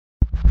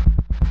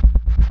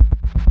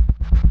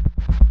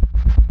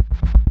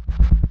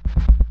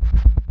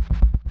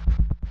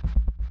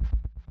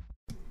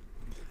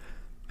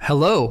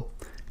Hello,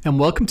 and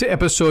welcome to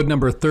episode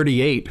number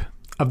 38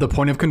 of the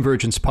Point of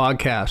Convergence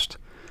podcast.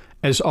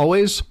 As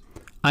always,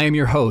 I am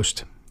your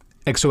host,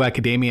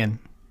 Exoacademian.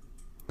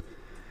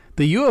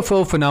 The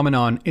UFO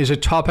phenomenon is a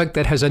topic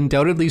that has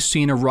undoubtedly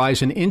seen a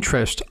rise in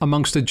interest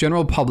amongst the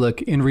general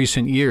public in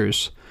recent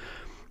years.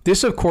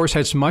 This, of course,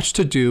 has much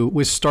to do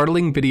with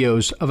startling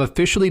videos of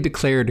officially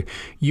declared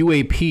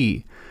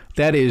UAP,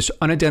 that is,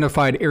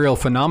 unidentified aerial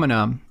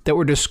phenomena, that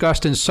were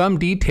discussed in some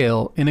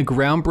detail in a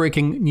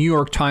groundbreaking New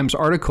York Times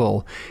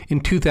article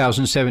in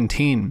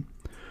 2017.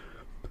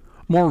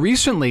 More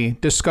recently,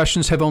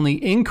 discussions have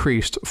only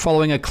increased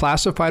following a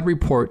classified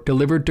report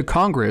delivered to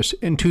Congress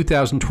in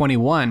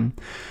 2021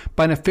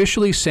 by an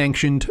officially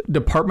sanctioned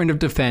Department of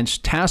Defense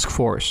task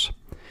force.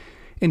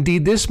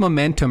 Indeed, this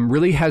momentum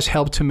really has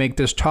helped to make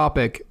this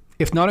topic,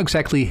 if not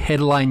exactly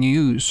headline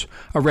news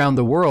around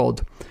the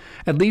world,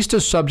 at least a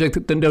subject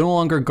that no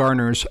longer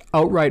garners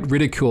outright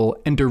ridicule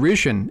and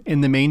derision in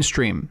the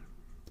mainstream.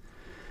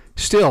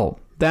 Still,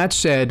 that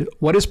said,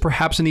 what is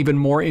perhaps an even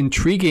more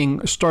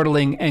intriguing,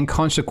 startling, and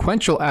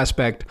consequential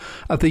aspect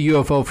of the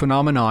UFO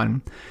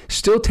phenomenon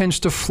still tends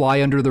to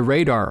fly under the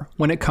radar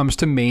when it comes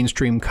to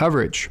mainstream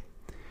coverage.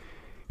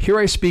 Here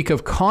I speak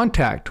of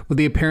contact with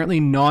the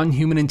apparently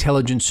non-human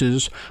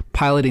intelligences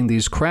piloting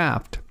these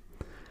craft.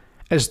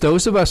 As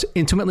those of us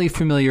intimately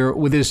familiar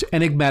with this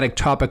enigmatic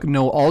topic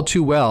know all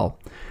too well,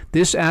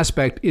 this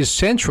aspect is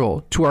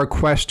central to our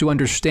quest to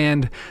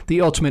understand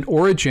the ultimate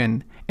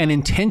origin and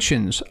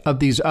intentions of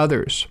these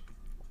others.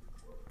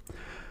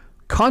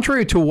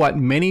 Contrary to what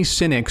many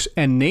cynics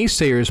and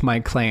naysayers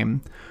might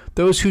claim,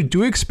 those who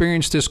do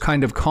experience this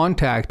kind of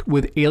contact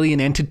with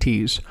alien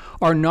entities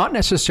are not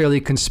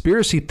necessarily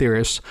conspiracy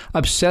theorists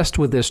obsessed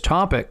with this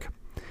topic.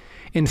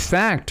 In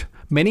fact,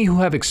 many who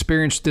have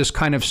experienced this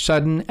kind of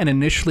sudden and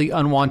initially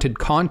unwanted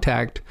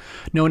contact,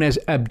 known as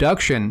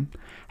abduction,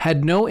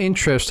 had no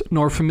interest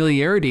nor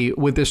familiarity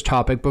with this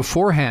topic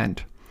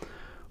beforehand.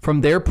 From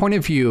their point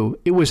of view,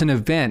 it was an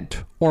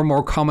event, or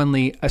more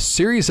commonly, a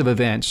series of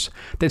events,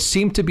 that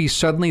seemed to be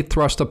suddenly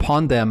thrust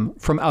upon them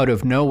from out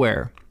of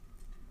nowhere.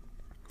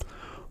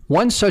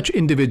 One such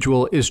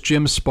individual is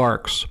Jim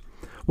Sparks.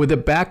 With a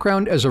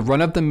background as a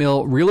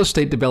run-of-the-mill real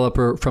estate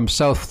developer from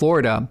South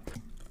Florida,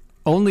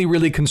 only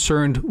really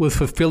concerned with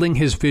fulfilling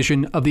his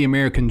vision of the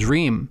American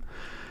dream,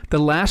 the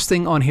last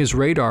thing on his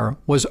radar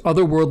was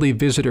otherworldly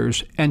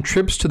visitors and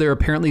trips to their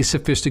apparently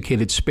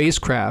sophisticated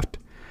spacecraft.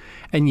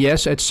 And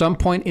yes, at some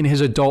point in his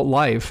adult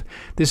life,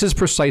 this is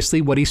precisely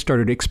what he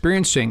started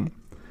experiencing.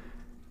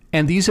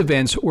 And these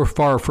events were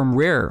far from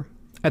rare.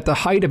 At the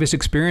height of his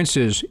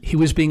experiences, he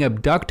was being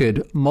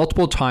abducted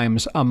multiple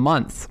times a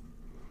month.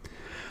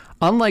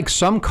 Unlike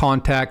some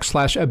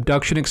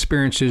contact/abduction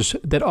experiences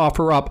that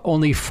offer up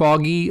only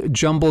foggy,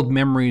 jumbled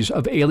memories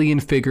of alien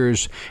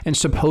figures and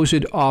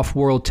supposed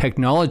off-world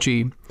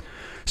technology,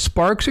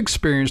 Sparks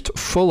experienced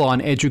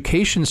full-on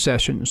education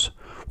sessions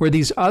where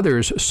these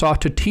others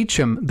sought to teach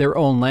him their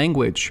own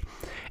language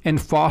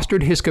and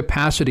fostered his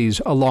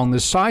capacities along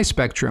the psi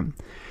spectrum,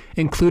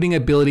 including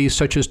abilities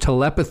such as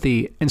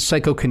telepathy and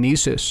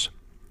psychokinesis.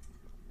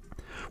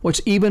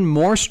 What's even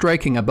more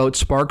striking about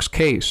Sparks'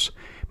 case,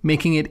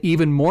 making it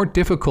even more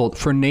difficult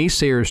for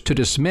naysayers to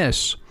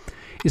dismiss,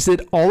 is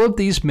that all of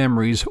these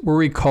memories were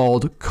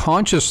recalled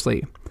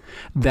consciously,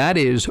 that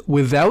is,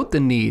 without the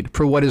need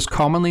for what is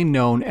commonly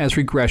known as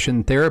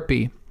regression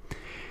therapy.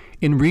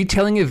 In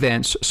retelling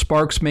events,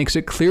 Sparks makes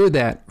it clear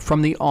that,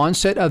 from the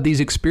onset of these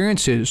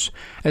experiences,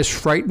 as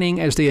frightening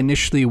as they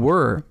initially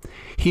were,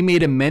 he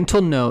made a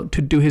mental note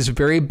to do his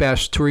very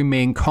best to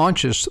remain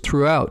conscious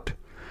throughout.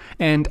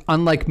 And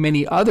unlike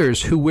many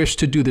others who wished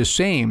to do the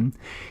same,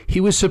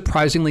 he was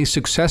surprisingly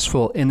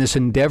successful in this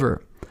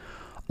endeavor,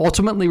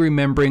 ultimately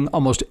remembering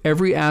almost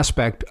every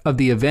aspect of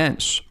the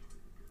events.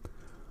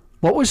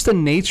 What was the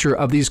nature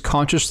of these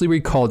consciously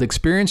recalled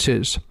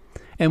experiences?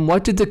 And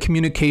what did the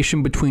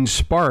communication between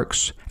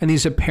Sparks and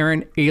these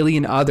apparent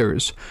alien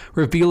others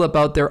reveal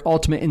about their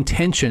ultimate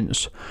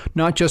intentions,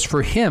 not just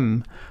for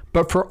him,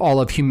 but for all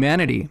of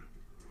humanity?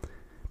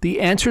 The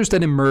answers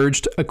that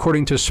emerged,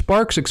 according to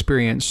Sparks'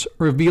 experience,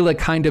 reveal a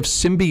kind of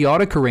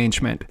symbiotic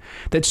arrangement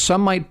that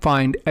some might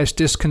find as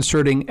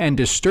disconcerting and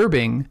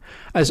disturbing,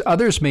 as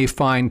others may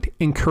find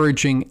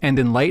encouraging and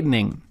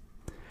enlightening.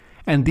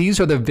 And these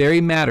are the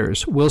very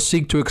matters we'll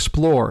seek to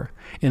explore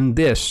in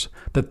this,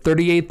 the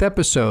 38th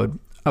episode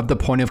of the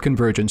Point of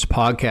Convergence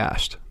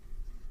podcast.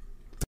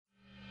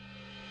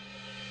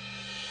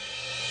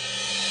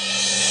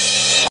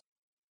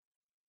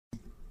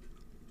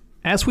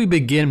 As we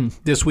begin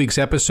this week's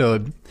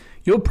episode,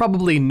 you'll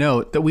probably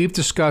note that we've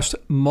discussed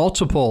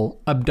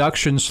multiple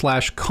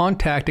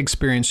abduction/contact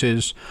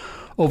experiences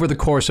over the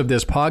course of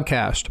this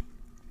podcast.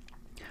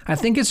 I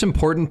think it's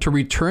important to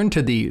return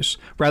to these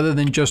rather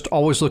than just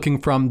always looking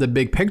from the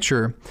big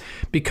picture,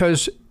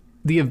 because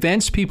the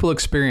events people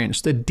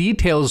experience, the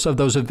details of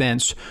those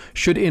events,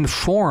 should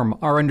inform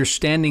our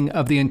understanding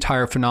of the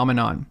entire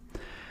phenomenon.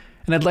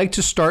 And I'd like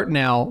to start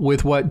now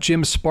with what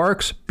Jim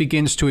Sparks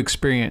begins to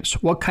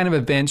experience, what kind of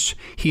events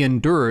he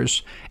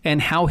endures,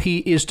 and how he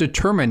is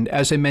determined,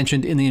 as I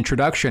mentioned in the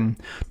introduction,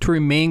 to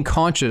remain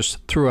conscious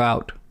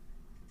throughout.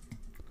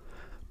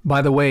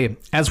 By the way,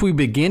 as we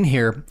begin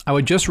here, I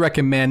would just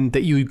recommend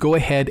that you go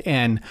ahead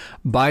and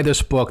buy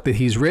this book that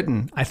he's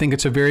written. I think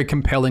it's a very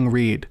compelling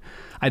read.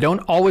 I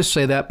don't always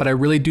say that, but I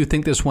really do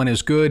think this one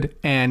is good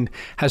and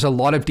has a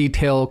lot of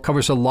detail,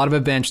 covers a lot of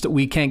events that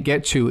we can't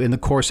get to in the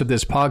course of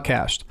this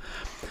podcast.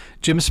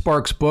 Jim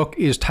Sparks' book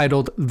is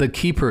titled The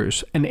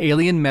Keepers, An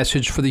Alien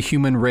Message for the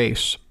Human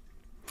Race.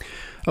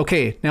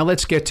 Okay, now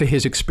let's get to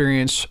his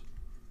experience.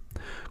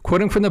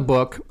 Quoting from the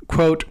book,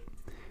 quote,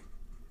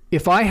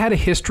 "If I had a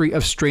history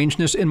of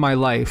strangeness in my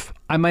life,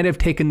 I might have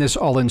taken this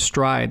all in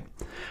stride.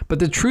 But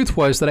the truth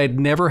was that I'd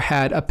never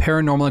had a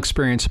paranormal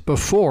experience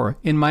before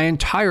in my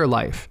entire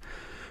life.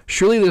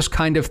 Surely this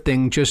kind of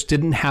thing just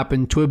didn't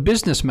happen to a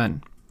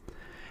businessman.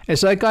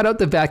 As I got out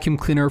the vacuum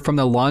cleaner from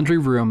the laundry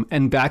room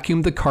and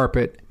vacuumed the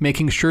carpet,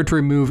 making sure to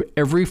remove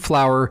every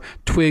flower,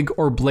 twig,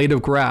 or blade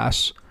of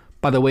grass,"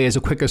 by the way, as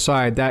a quick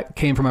aside, that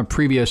came from a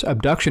previous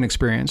abduction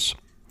experience.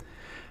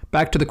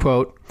 Back to the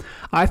quote,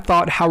 "I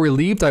thought how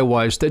relieved I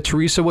was that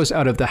Teresa was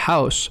out of the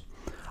house.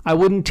 I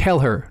wouldn't tell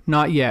her,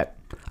 not yet.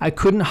 I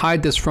couldn't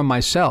hide this from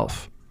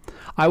myself.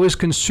 I was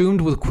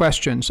consumed with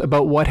questions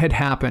about what had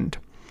happened.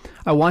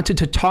 I wanted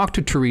to talk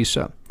to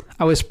Teresa.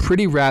 I was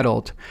pretty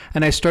rattled,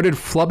 and I started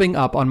flubbing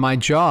up on my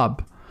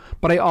job.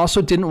 But I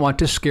also didn't want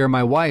to scare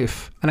my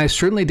wife, and I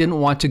certainly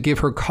didn't want to give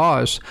her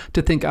cause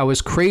to think I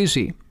was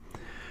crazy.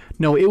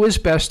 No, it was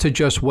best to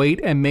just wait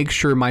and make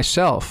sure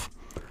myself.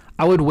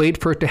 I would wait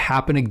for it to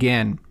happen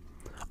again.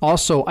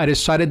 Also, I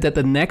decided that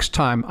the next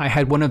time I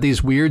had one of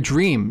these weird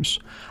dreams,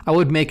 I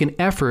would make an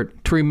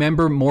effort to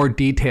remember more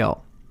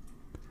detail.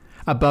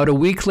 About a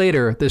week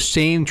later, the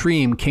same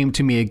dream came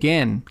to me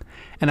again,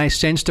 and I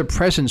sensed a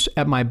presence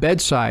at my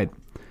bedside.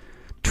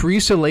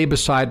 Teresa lay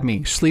beside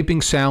me, sleeping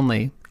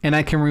soundly, and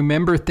I can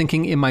remember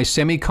thinking in my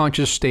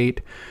semi-conscious state,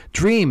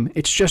 'Dream,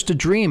 it's just a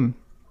dream.'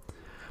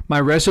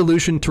 My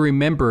resolution to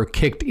remember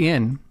kicked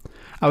in.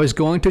 I was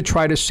going to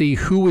try to see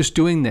who was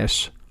doing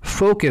this.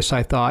 Focus,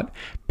 I thought.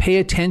 Pay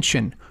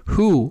attention.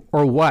 Who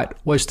or what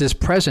was this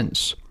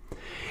presence?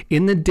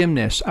 In the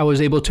dimness, I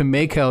was able to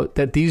make out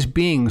that these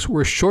beings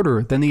were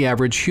shorter than the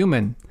average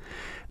human.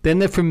 Then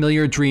the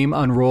familiar dream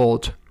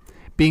unrolled.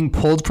 Being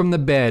pulled from the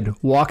bed,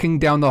 walking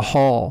down the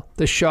hall,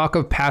 the shock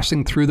of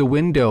passing through the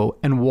window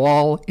and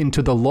wall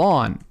into the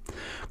lawn,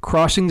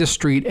 crossing the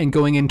street and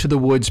going into the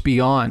woods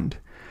beyond.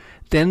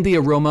 Then the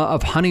aroma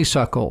of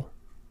honeysuckle.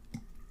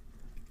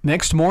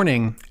 Next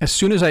morning, as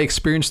soon as I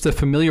experienced the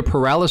familiar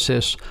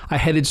paralysis, I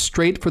headed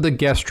straight for the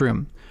guest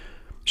room.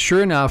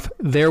 Sure enough,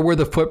 there were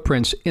the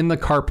footprints in the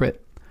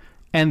carpet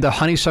and the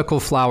honeysuckle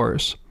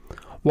flowers.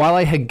 While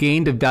I had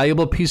gained a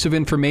valuable piece of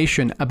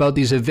information about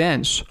these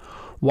events,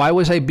 why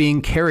was I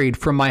being carried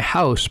from my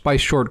house by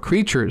short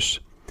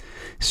creatures?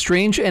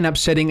 Strange and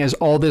upsetting as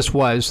all this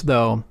was,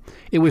 though,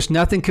 it was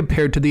nothing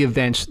compared to the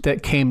events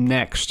that came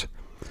next.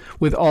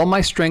 With all my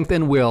strength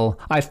and will,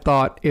 I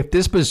thought, if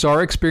this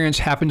bizarre experience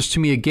happens to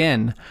me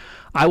again,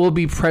 I will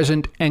be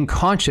present and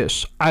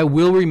conscious. I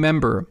will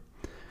remember.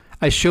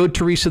 I showed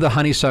Teresa the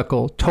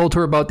honeysuckle, told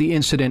her about the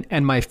incident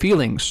and my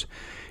feelings.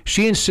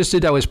 She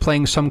insisted I was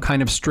playing some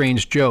kind of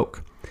strange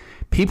joke.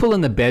 "People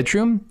in the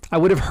bedroom? I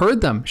would have heard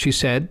them," she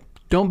said.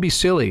 "Don't be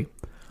silly."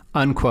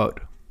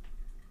 Unquote.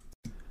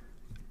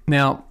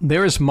 Now,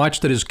 there is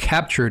much that is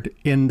captured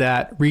in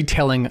that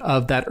retelling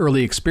of that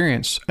early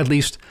experience, at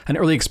least an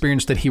early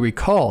experience that he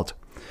recalled.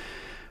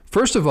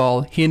 First of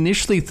all, he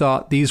initially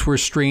thought these were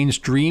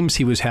strange dreams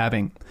he was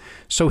having,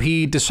 so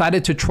he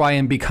decided to try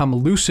and become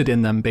lucid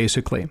in them,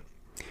 basically.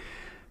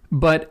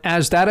 But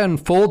as that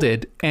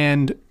unfolded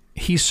and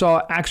he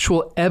saw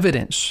actual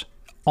evidence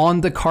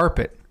on the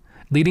carpet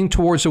leading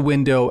towards a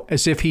window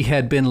as if he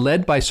had been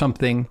led by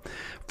something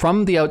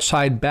from the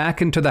outside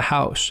back into the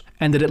house,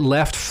 and that it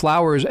left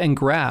flowers and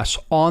grass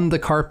on the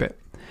carpet.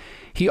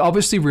 He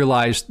obviously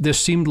realized this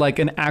seemed like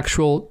an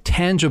actual,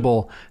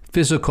 tangible,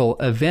 physical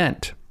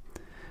event.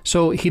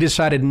 So he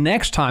decided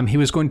next time he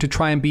was going to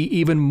try and be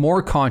even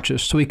more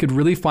conscious so he could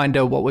really find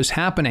out what was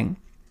happening.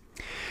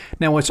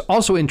 Now, what's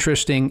also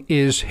interesting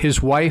is his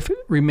wife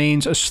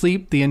remains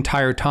asleep the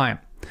entire time.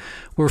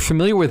 We're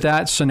familiar with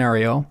that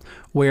scenario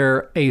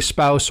where a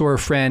spouse or a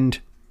friend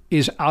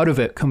is out of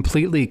it,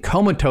 completely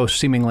comatose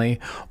seemingly,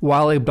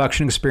 while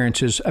abduction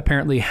experiences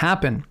apparently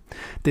happen.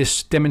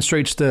 This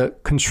demonstrates the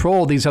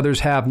control these others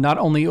have not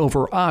only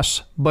over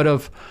us, but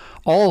of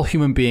all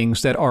human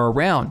beings that are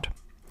around.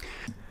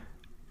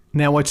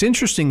 Now, what's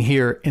interesting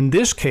here in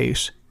this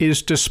case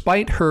is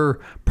despite her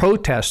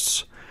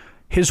protests,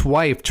 his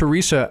wife,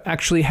 Teresa,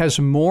 actually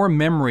has more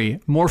memory,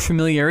 more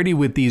familiarity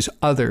with these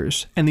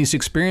others and these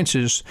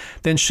experiences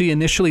than she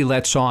initially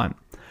lets on.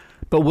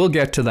 But we'll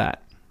get to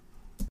that.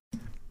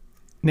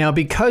 Now,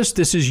 because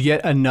this is yet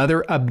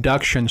another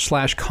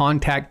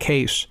abduction/contact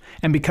case,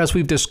 and because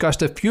we've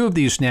discussed a few of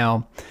these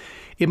now,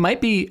 it might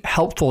be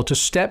helpful to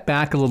step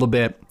back a little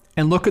bit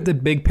and look at the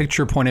big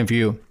picture point of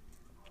view.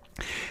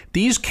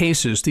 These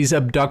cases, these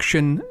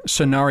abduction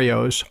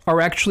scenarios,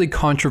 are actually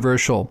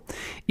controversial,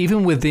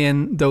 even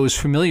within those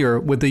familiar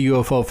with the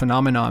UFO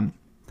phenomenon.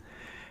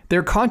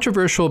 They're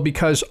controversial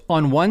because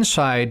on one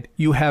side,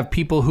 you have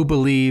people who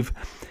believe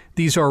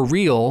these are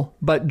real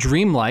but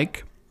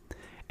dreamlike,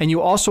 and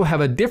you also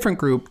have a different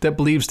group that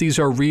believes these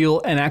are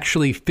real and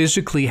actually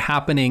physically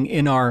happening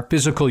in our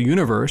physical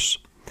universe.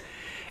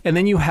 And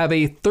then you have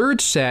a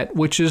third set,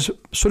 which is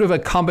sort of a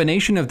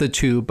combination of the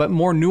two, but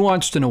more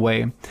nuanced in a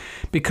way,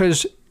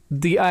 because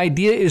the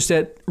idea is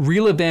that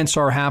real events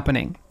are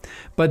happening,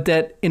 but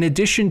that in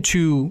addition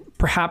to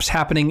perhaps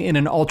happening in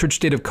an altered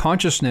state of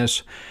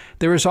consciousness,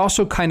 there is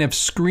also kind of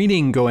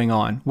screening going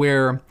on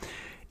where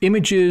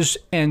images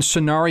and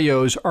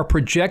scenarios are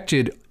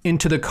projected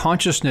into the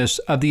consciousness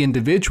of the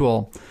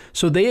individual.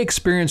 So they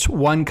experience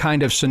one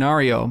kind of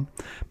scenario,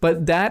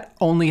 but that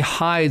only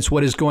hides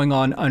what is going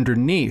on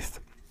underneath.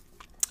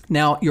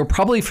 Now, you're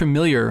probably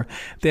familiar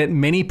that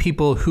many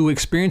people who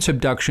experience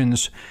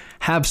abductions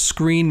have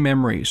screen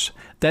memories.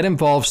 That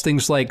involves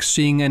things like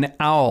seeing an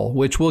owl,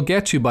 which we'll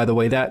get to, by the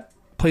way. That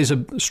plays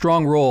a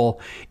strong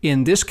role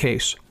in this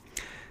case.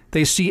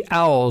 They see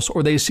owls,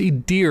 or they see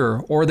deer,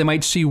 or they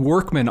might see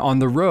workmen on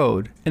the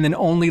road. And then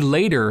only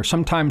later,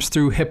 sometimes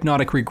through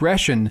hypnotic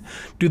regression,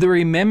 do they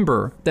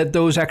remember that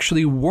those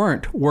actually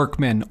weren't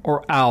workmen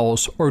or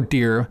owls or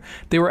deer.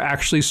 They were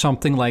actually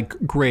something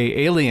like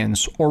gray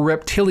aliens or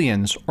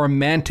reptilians or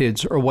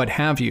mantids or what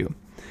have you.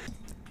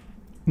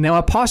 Now,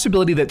 a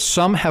possibility that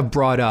some have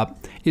brought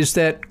up is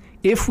that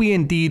if we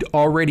indeed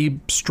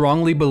already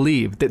strongly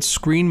believe that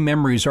screen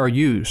memories are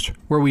used,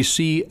 where we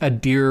see a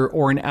deer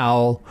or an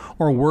owl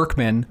or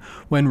workmen,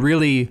 when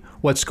really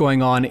what's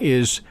going on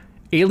is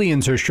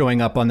aliens are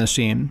showing up on the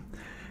scene,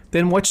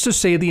 then what's to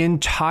say the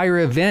entire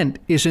event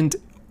isn't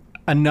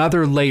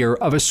another layer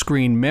of a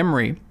screen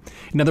memory?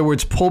 In other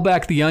words, pull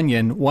back the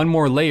onion one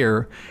more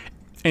layer,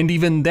 and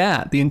even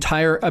that, the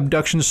entire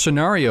abduction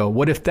scenario,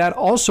 what if that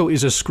also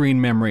is a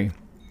screen memory?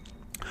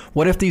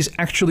 What if these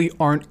actually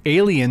aren't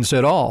aliens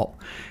at all,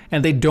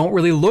 and they don't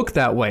really look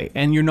that way,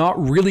 and you're not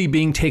really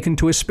being taken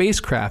to a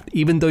spacecraft,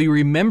 even though you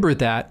remember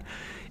that,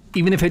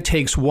 even if it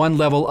takes one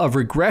level of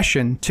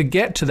regression to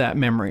get to that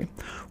memory?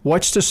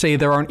 What's to say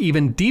there aren't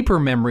even deeper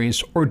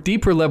memories or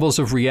deeper levels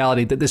of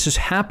reality that this is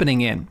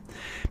happening in?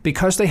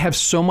 Because they have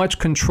so much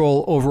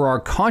control over our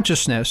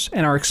consciousness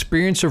and our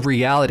experience of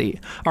reality,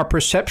 our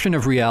perception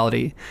of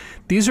reality,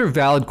 these are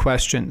valid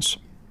questions.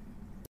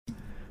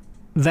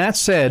 That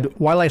said,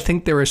 while I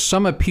think there is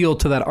some appeal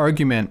to that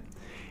argument,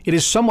 it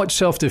is somewhat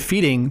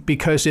self-defeating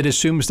because it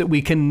assumes that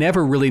we can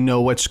never really know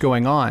what's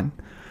going on.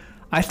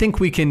 I think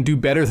we can do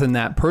better than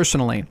that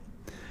personally.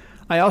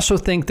 I also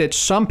think that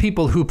some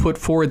people who put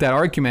forward that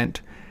argument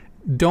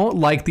don't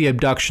like the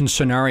abduction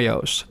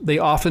scenarios. They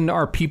often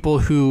are people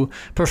who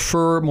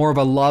prefer more of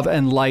a love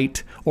and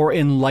light or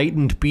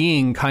enlightened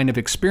being kind of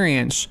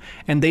experience,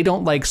 and they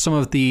don't like some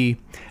of the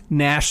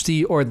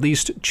nasty or at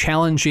least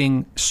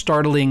challenging,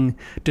 startling,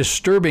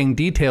 disturbing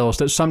details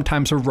that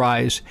sometimes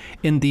arise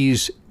in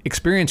these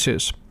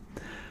experiences.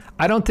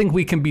 I don't think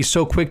we can be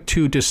so quick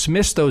to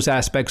dismiss those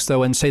aspects,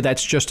 though, and say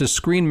that's just a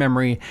screen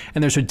memory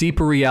and there's a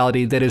deeper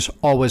reality that is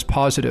always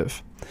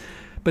positive.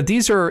 But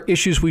these are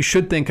issues we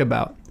should think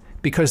about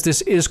because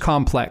this is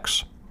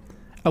complex.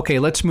 Okay,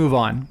 let's move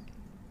on.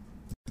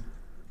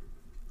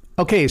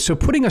 Okay, so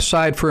putting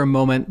aside for a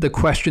moment the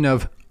question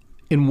of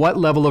in what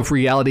level of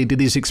reality do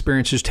these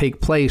experiences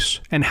take place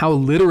and how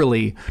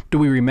literally do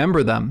we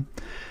remember them,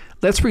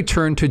 let's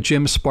return to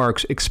Jim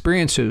Sparks'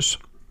 experiences.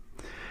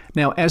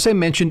 Now, as I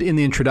mentioned in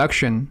the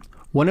introduction,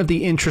 one of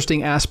the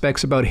interesting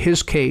aspects about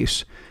his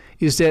case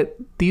is that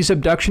these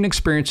abduction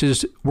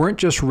experiences weren't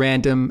just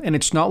random, and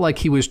it's not like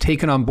he was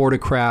taken on board a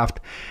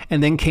craft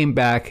and then came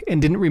back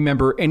and didn't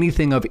remember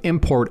anything of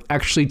import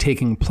actually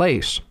taking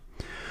place.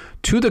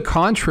 To the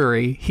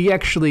contrary, he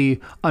actually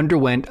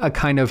underwent a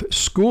kind of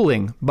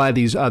schooling by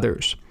these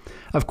others.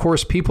 Of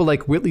course, people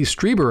like Whitley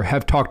Strieber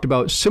have talked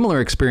about similar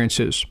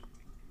experiences.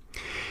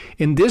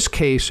 In this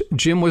case,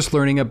 Jim was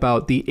learning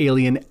about the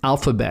alien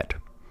alphabet,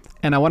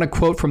 and I want to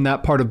quote from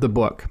that part of the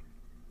book.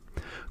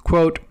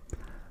 Quote,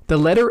 "The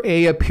letter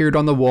A appeared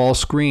on the wall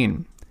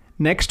screen.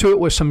 Next to it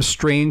was some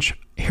strange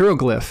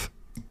hieroglyph.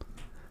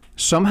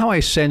 Somehow I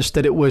sensed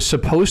that it was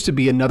supposed to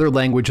be another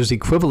language's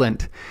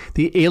equivalent.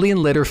 The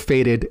alien letter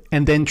faded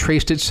and then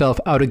traced itself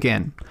out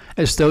again,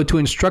 as though to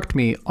instruct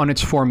me on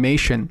its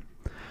formation.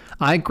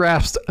 I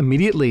grasped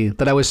immediately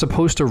that I was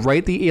supposed to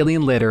write the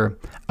alien letter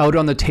out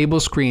on the table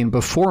screen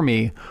before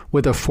me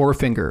with a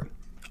forefinger."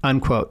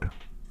 Unquote.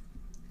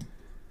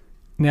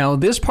 Now,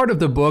 this part of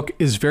the book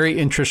is very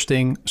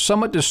interesting,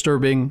 somewhat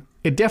disturbing.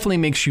 It definitely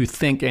makes you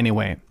think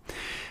anyway,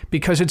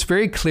 because it's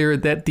very clear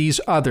that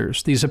these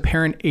others, these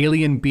apparent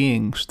alien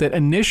beings that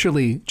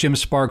initially Jim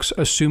Sparks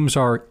assumes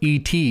are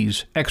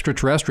ETs,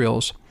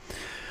 extraterrestrials,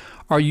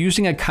 are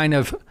using a kind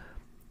of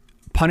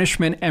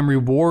punishment and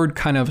reward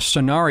kind of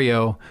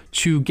scenario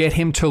to get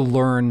him to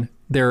learn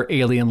their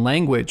alien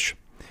language.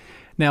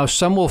 Now,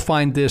 some will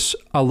find this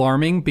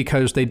alarming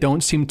because they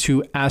don't seem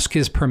to ask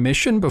his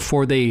permission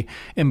before they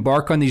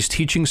embark on these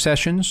teaching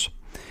sessions.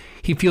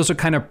 He feels a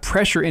kind of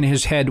pressure in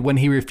his head when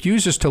he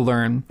refuses to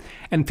learn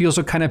and feels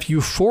a kind of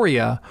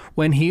euphoria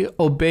when he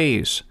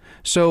obeys.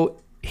 So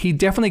he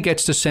definitely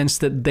gets the sense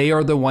that they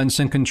are the ones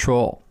in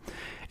control.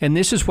 And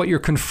this is what you're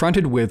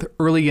confronted with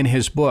early in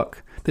his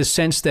book, the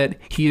sense that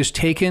he is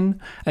taken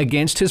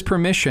against his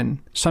permission,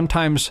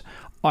 sometimes,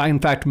 in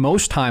fact,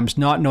 most times,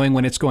 not knowing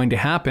when it's going to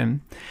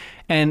happen.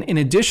 And in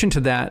addition to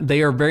that,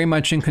 they are very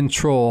much in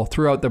control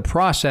throughout the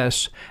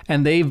process,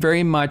 and they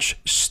very much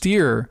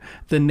steer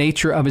the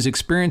nature of his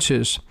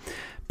experiences,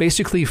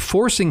 basically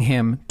forcing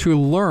him to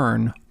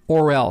learn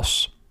or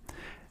else.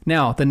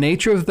 Now, the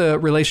nature of the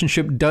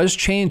relationship does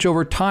change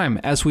over time,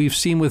 as we've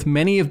seen with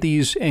many of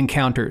these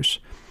encounters,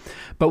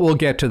 but we'll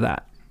get to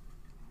that.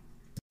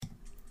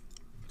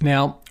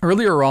 Now,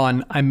 earlier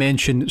on, I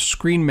mentioned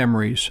screen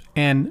memories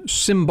and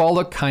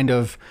symbolic kind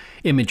of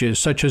images,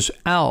 such as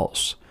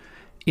owls.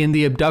 In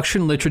the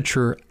abduction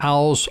literature,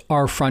 owls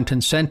are front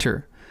and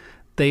center.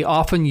 They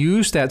often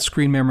use that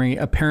screen memory,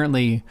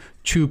 apparently,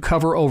 to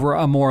cover over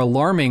a more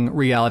alarming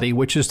reality,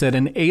 which is that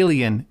an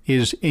alien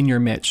is in your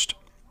midst.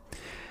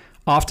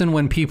 Often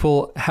when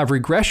people have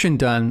regression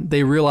done,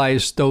 they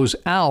realize those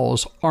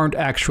owls aren't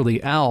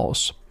actually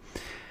owls.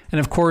 And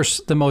of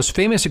course, the most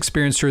famous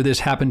experiencer this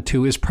happened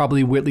to is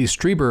probably Whitley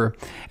Strieber,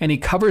 and he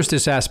covers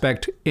this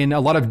aspect in a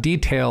lot of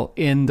detail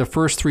in the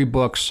first 3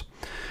 books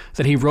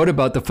that he wrote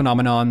about the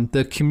phenomenon,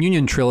 the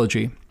Communion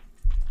Trilogy.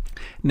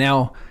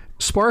 Now,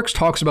 Sparks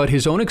talks about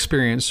his own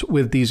experience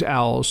with these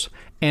owls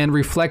and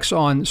reflects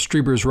on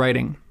Strieber's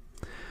writing.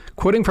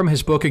 Quoting from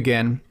his book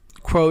again,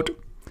 quote,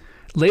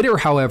 "Later,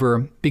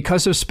 however,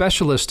 because of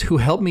specialists who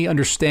helped me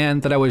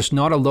understand that I was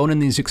not alone in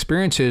these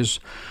experiences,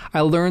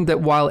 I learned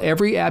that while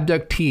every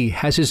abductee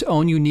has his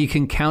own unique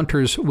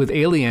encounters with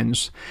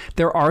aliens,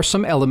 there are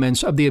some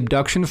elements of the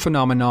abduction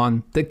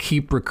phenomenon that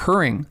keep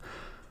recurring.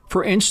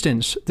 For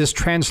instance, this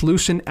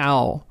translucent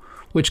owl,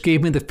 which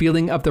gave me the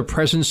feeling of the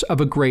presence of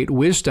a great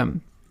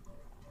wisdom.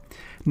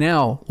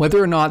 Now,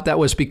 whether or not that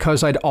was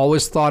because I'd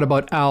always thought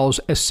about owls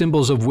as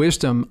symbols of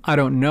wisdom, I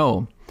don't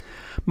know.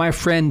 My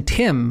friend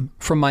Tim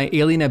from my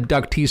alien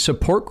abductee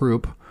support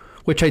group,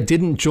 which I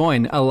didn't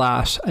join,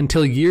 alas,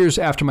 until years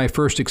after my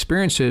first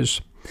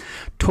experiences,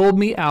 told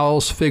me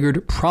owls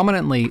figured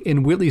prominently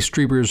in Whitley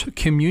Strieber's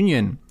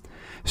Communion.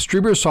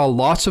 Strieber saw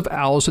lots of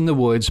owls in the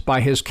woods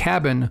by his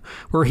cabin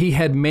where he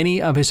had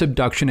many of his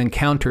abduction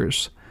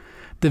encounters.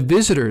 The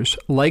visitors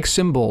like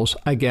symbols,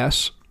 I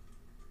guess.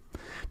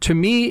 To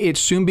me, it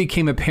soon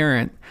became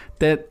apparent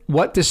that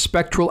what this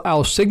spectral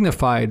owl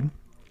signified,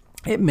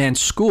 it meant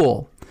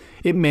school.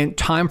 It meant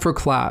time for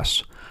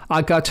class.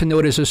 I got to know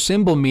it as a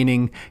symbol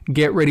meaning,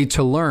 get ready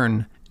to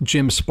learn,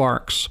 Jim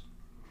Sparks.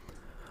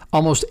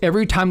 Almost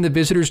every time the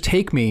visitors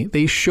take me,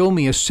 they show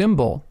me a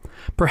symbol.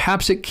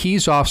 Perhaps it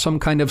keys off some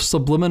kind of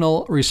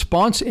subliminal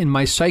response in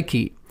my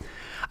psyche.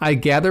 I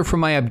gather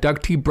from my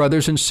abductee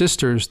brothers and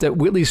sisters that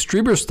Whitley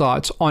Strieber's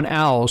thoughts on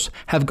owls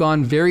have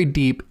gone very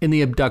deep in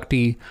the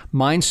abductee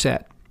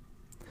mindset.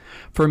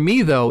 For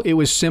me, though, it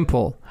was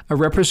simple. A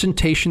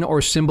representation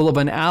or symbol of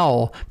an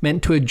owl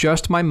meant to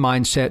adjust my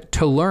mindset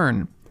to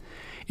learn.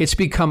 It's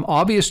become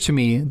obvious to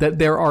me that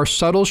there are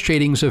subtle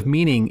shadings of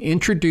meaning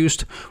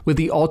introduced with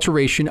the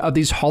alteration of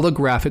these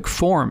holographic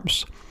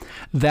forms.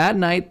 That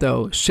night,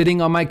 though,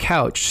 sitting on my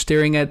couch,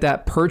 staring at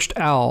that perched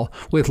owl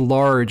with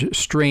large,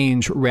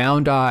 strange,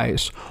 round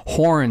eyes,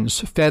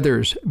 horns,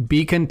 feathers,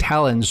 beak and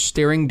talons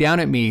staring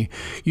down at me,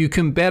 you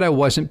can bet I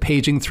wasn't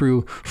paging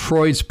through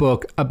Freud's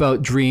book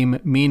about dream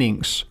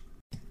meanings.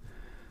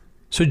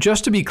 So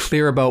just to be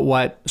clear about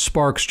what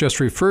Sparks just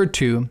referred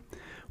to,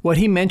 what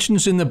he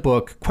mentions in the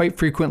book quite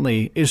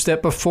frequently is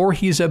that before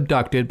he's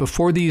abducted,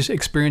 before these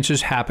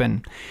experiences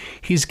happen,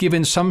 he's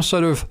given some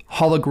sort of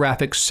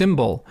holographic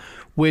symbol,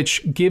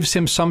 which gives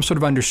him some sort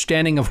of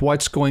understanding of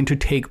what's going to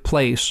take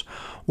place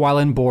while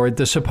on board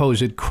the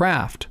supposed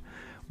craft,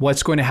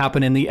 what's going to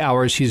happen in the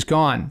hours he's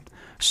gone.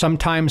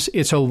 Sometimes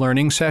it's a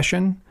learning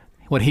session,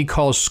 what he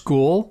calls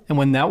school, and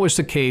when that was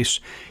the case,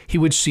 he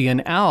would see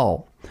an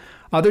owl.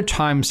 Other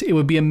times it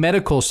would be a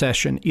medical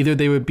session. Either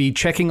they would be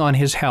checking on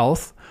his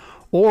health,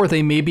 or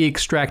they may be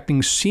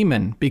extracting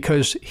semen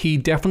because he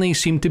definitely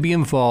seemed to be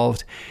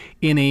involved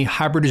in a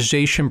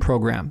hybridization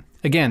program.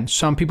 Again,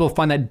 some people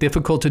find that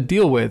difficult to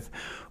deal with.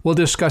 We'll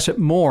discuss it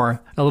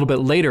more a little bit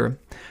later.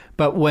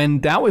 But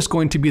when that was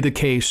going to be the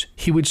case,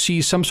 he would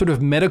see some sort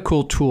of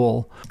medical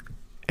tool,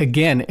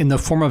 again, in the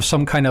form of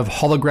some kind of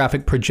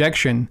holographic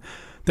projection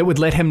that would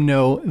let him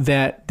know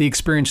that the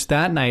experience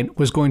that night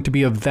was going to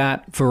be of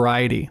that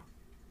variety.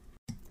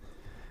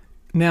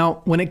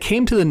 Now, when it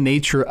came to the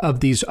nature of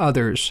these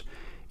others,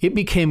 it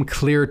became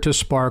clear to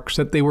Sparks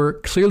that they were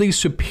clearly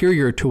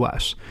superior to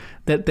us,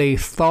 that they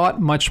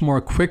thought much more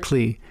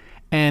quickly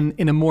and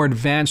in a more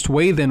advanced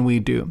way than we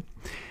do.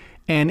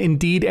 And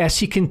indeed, as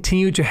he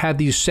continued to have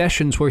these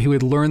sessions where he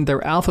would learn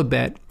their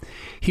alphabet,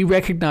 he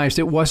recognized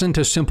it wasn't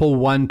a simple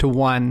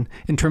one-to-one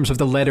in terms of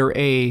the letter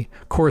A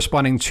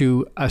corresponding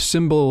to a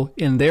symbol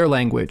in their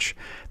language.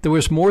 There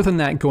was more than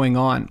that going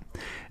on.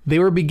 They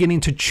were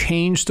beginning to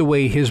change the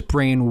way his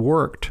brain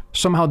worked.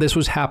 Somehow this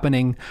was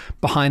happening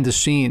behind the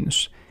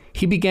scenes.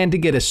 He began to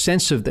get a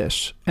sense of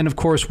this. And of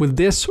course, with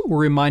this, we're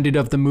reminded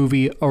of the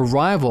movie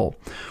Arrival,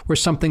 where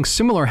something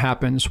similar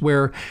happens,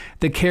 where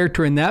the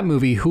character in that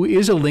movie, who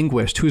is a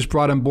linguist, who's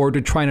brought on board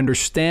to try and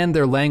understand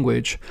their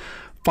language,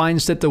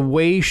 finds that the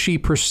way she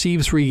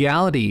perceives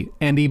reality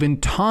and even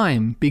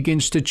time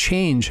begins to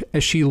change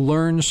as she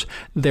learns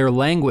their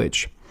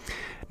language.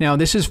 Now,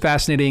 this is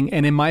fascinating,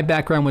 and in my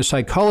background with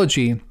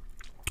psychology,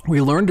 we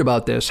learned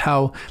about this,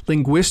 how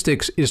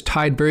linguistics is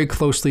tied very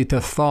closely to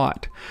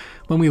thought.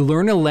 When we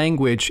learn a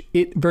language,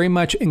 it very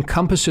much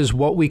encompasses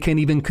what we can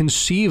even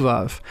conceive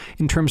of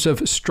in terms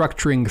of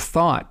structuring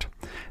thought.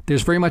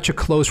 There's very much a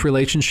close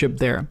relationship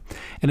there.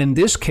 And in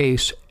this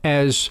case,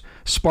 as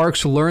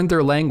Sparks learned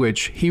their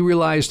language, he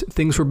realized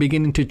things were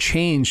beginning to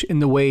change in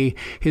the way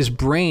his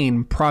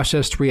brain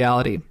processed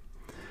reality.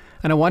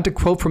 And I want to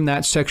quote from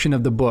that section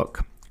of the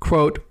book.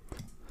 Quote,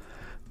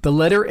 "The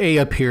letter A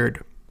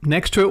appeared.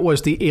 Next to it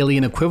was the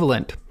alien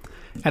equivalent.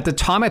 At the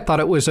time, I thought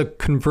it was a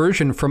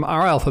conversion from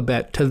our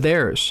alphabet to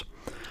theirs.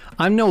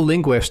 I'm no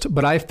linguist,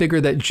 but I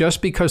figure that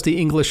just because the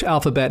English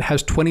alphabet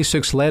has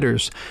 26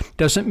 letters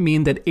doesn't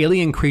mean that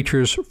alien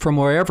creatures from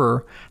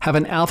wherever have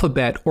an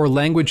alphabet or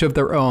language of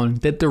their own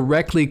that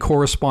directly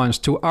corresponds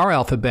to our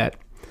alphabet.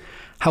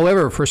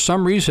 However, for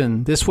some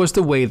reason, this was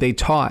the way they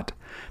taught.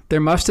 There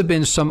must have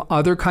been some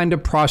other kind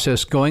of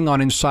process going on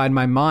inside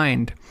my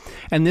mind,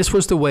 and this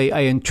was the way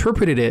I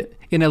interpreted it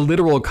in a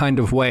literal kind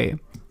of way.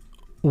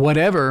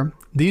 Whatever,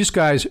 these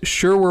guys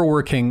sure were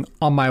working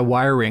on my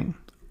wiring,"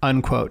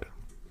 unquote.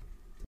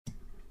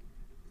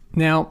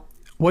 Now,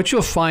 what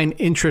you'll find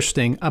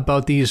interesting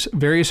about these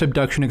various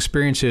abduction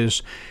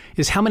experiences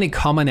is how many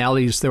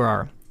commonalities there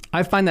are.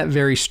 I find that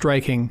very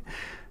striking.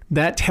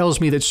 That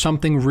tells me that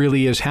something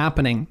really is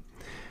happening.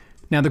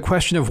 Now, the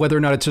question of whether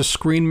or not it's a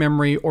screen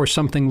memory or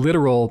something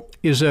literal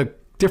is a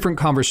different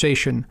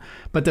conversation,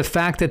 but the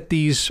fact that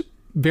these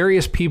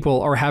various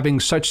people are having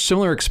such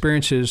similar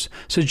experiences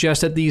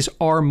suggests that these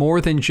are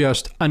more than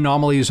just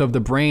anomalies of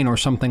the brain or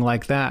something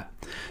like that.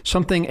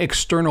 Something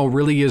external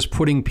really is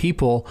putting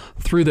people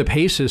through the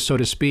paces, so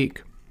to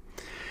speak.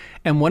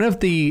 And one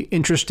of the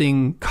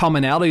interesting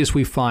commonalities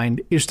we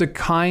find is the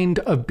kind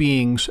of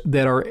beings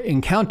that are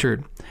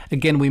encountered.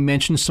 Again, we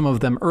mentioned some of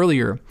them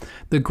earlier,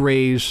 the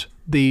Greys,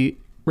 the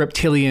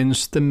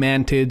reptilians, the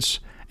mantids,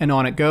 and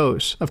on it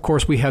goes. Of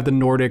course, we have the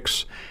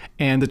Nordics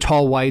and the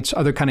tall whites,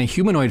 other kind of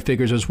humanoid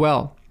figures as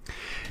well.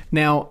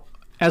 Now,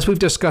 as we've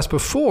discussed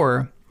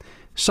before,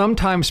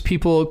 sometimes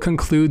people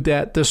conclude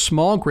that the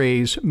small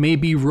Greys may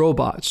be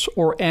robots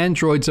or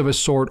androids of a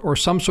sort, or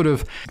some sort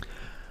of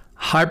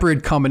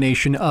hybrid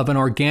combination of an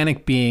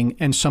organic being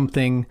and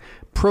something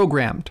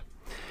programmed.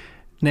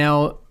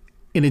 Now,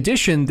 in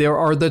addition, there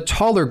are the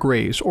taller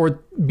Greys, or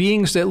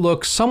beings that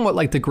look somewhat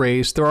like the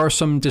Greys. There are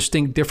some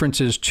distinct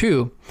differences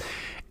too.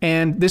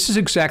 And this is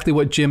exactly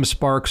what Jim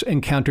Sparks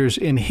encounters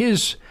in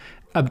his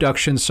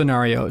abduction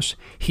scenarios.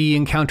 He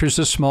encounters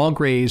the small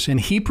Greys and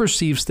he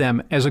perceives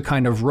them as a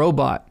kind of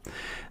robot.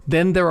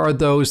 Then there are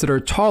those that are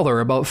taller,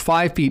 about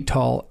 5 feet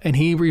tall, and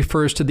he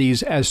refers to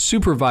these as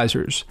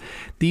supervisors.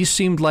 These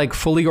seemed like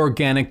fully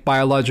organic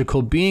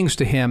biological beings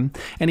to him,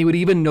 and he would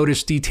even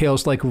notice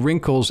details like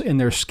wrinkles in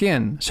their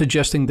skin,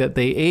 suggesting that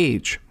they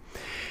age.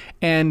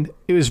 And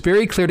it was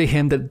very clear to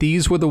him that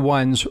these were the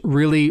ones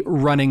really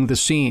running the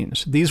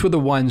scenes. These were the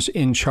ones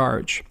in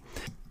charge.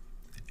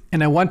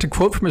 And I want to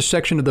quote from a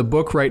section of the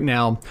book right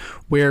now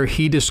where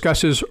he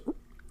discusses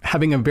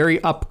having a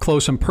very up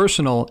close and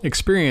personal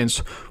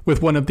experience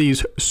with one of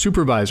these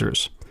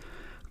supervisors.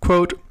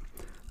 Quote,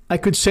 "I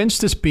could sense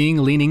this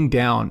being leaning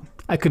down.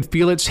 I could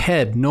feel its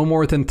head no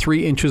more than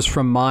 3 inches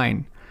from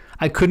mine.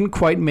 I couldn't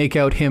quite make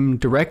out him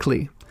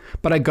directly,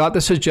 but I got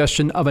the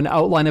suggestion of an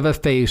outline of a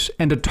face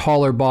and a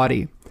taller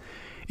body.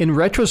 In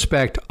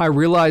retrospect, I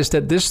realized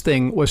that this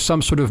thing was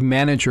some sort of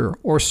manager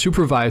or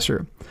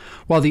supervisor,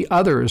 while the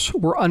others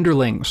were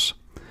underlings.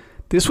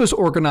 This was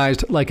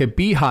organized like a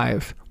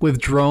beehive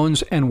with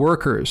drones and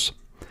workers.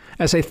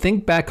 As I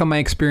think back on my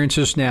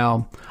experiences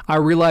now, I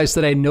realize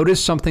that I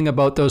noticed something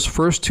about those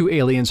first 2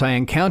 aliens I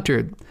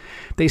encountered.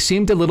 They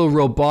seemed a little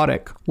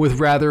robotic, with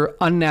rather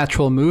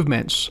unnatural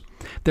movements.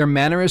 Their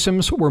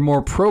mannerisms were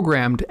more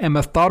programmed and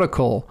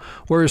methodical,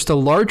 whereas the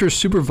larger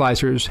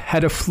supervisors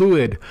had a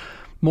fluid,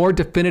 more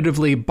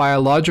definitively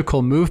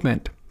biological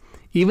movement.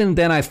 Even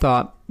then I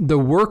thought the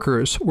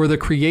workers were the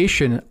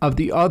creation of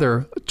the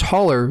other,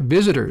 taller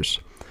visitors.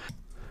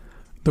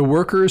 The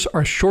workers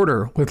are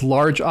shorter, with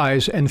large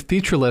eyes and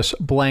featureless,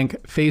 blank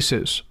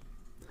faces.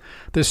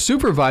 The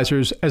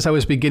supervisors, as I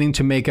was beginning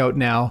to make out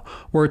now,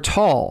 were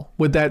tall,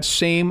 with that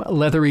same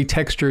leathery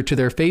texture to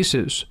their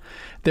faces.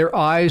 Their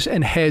eyes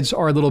and heads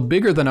are a little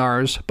bigger than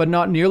ours, but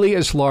not nearly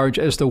as large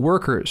as the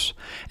workers,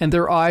 and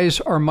their eyes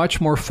are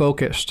much more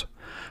focused.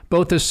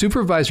 Both the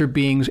supervisor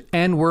beings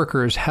and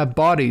workers have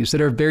bodies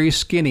that are very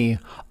skinny,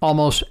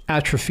 almost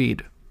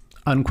atrophied,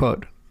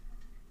 unquote.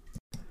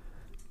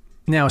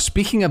 Now,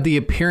 speaking of the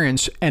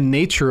appearance and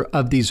nature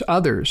of these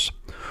others,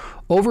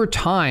 over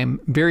time,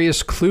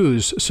 various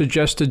clues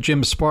suggest to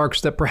Jim Sparks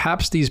that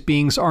perhaps these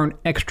beings aren't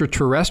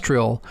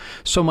extraterrestrial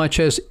so much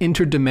as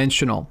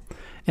interdimensional,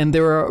 and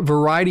there are a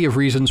variety of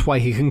reasons why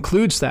he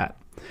concludes that.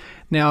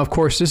 Now, of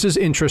course, this is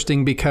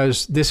interesting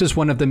because this is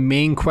one of the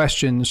main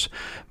questions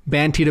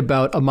bandied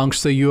about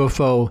amongst the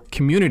UFO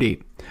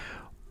community.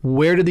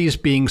 Where do these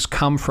beings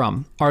come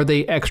from? Are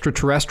they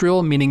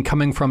extraterrestrial, meaning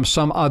coming from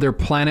some other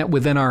planet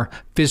within our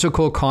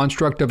physical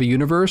construct of a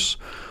universe?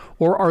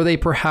 Or are they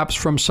perhaps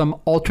from some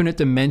alternate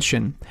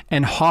dimension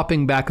and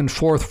hopping back and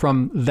forth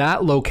from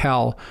that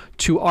locale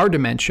to our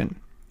dimension?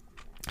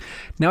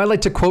 Now, I'd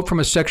like to quote from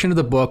a section of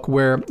the book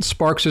where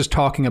Sparks is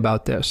talking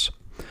about this.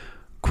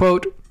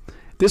 Quote,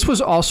 "This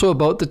was also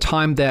about the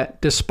time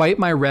that, despite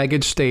my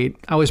ragged state,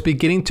 I was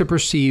beginning to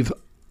perceive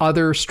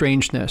other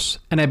strangeness,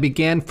 and I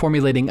began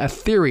formulating a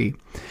theory,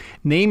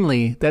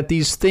 namely that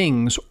these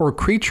things or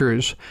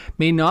creatures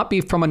may not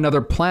be from another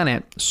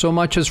planet so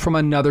much as from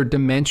another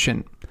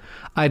dimension.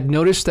 I'd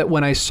noticed that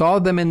when I saw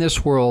them in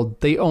this world,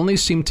 they only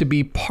seemed to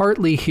be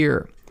partly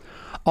here.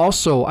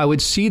 Also, I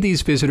would see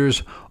these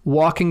visitors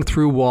walking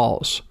through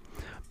walls.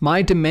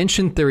 My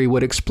dimension theory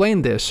would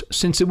explain this,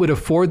 since it would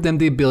afford them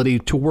the ability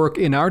to work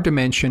in our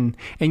dimension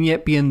and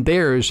yet be in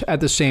theirs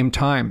at the same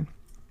time.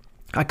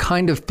 A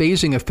kind of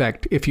phasing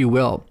effect, if you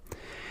will.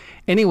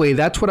 Anyway,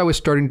 that's what I was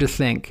starting to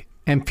think,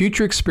 and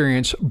future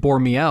experience bore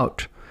me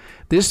out.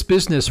 This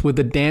business with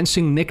the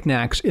dancing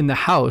knickknacks in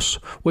the house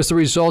was the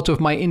result of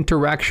my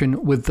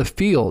interaction with the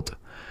field.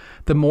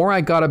 The more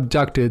I got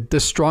abducted, the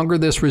stronger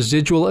this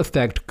residual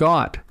effect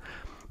got.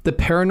 The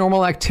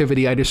paranormal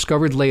activity I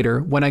discovered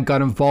later when I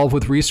got involved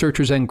with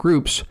researchers and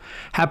groups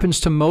happens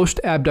to most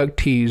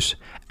abductees,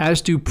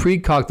 as do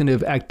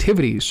precognitive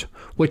activities,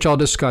 which I'll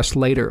discuss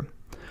later."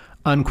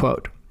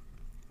 Unquote.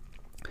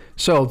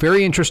 So,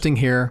 very interesting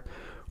here.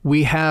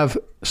 We have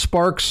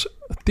Sparks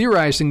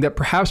theorizing that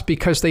perhaps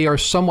because they are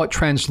somewhat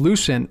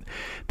translucent,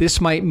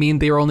 this might mean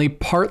they are only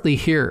partly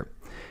here.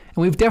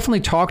 And we've definitely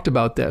talked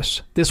about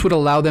this. This would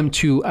allow them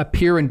to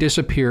appear and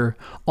disappear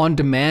on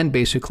demand,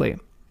 basically.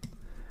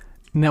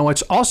 Now,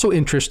 what's also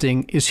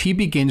interesting is he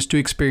begins to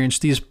experience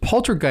these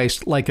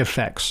poltergeist-like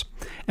effects.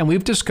 And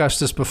we've discussed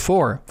this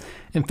before.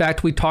 In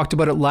fact, we talked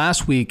about it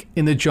last week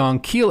in the John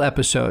Keel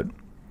episode.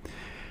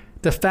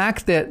 The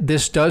fact that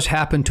this does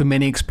happen to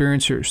many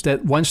experiencers,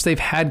 that once they've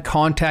had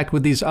contact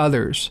with these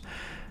others,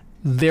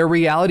 their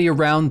reality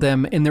around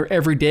them in their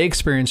everyday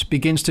experience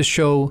begins to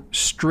show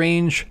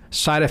strange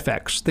side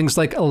effects. Things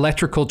like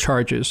electrical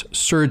charges,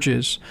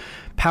 surges,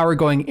 power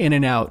going in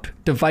and out,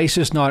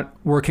 devices not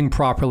working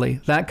properly,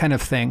 that kind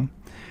of thing.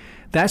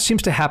 That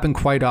seems to happen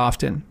quite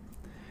often.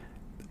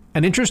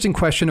 An interesting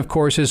question, of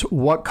course, is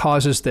what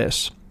causes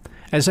this?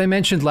 As I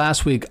mentioned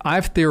last week,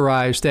 I've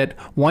theorized that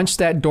once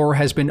that door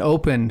has been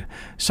opened,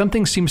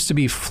 something seems to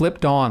be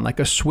flipped on like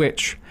a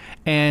switch,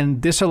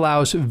 and this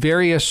allows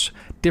various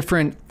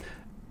different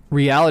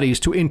realities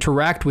to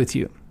interact with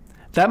you.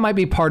 That might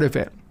be part of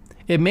it.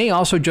 It may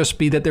also just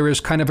be that there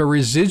is kind of a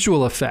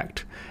residual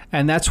effect,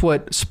 and that's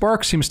what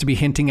Sparks seems to be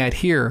hinting at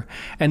here,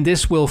 and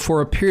this will,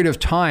 for a period of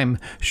time,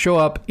 show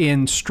up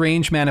in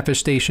strange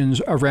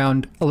manifestations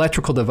around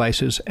electrical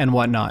devices and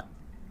whatnot.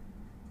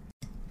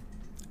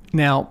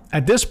 Now,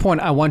 at this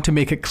point, I want to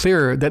make it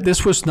clear that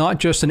this was not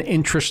just an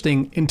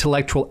interesting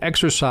intellectual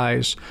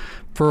exercise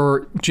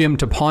for Jim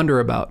to ponder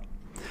about.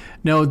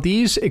 No,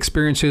 these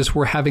experiences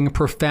were having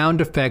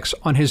profound effects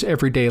on his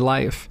everyday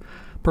life,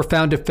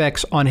 profound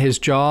effects on his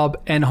job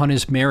and on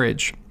his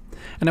marriage.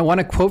 And I want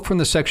to quote from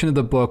the section of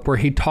the book where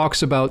he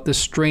talks about the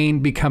strain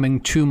becoming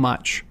too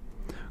much.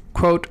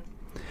 Quote,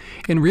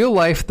 "In real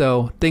life,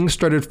 though, things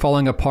started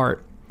falling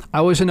apart. I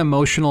was an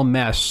emotional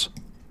mess.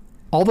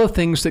 All the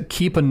things that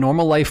keep a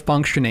normal life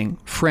functioning,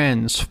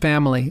 friends,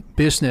 family,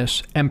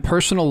 business, and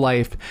personal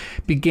life,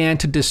 began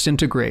to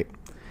disintegrate.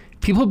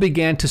 People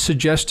began to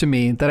suggest to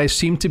me that I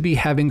seemed to be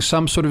having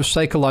some sort of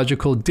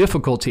psychological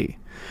difficulty.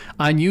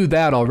 I knew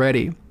that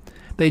already.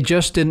 They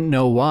just didn't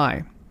know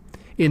why.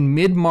 In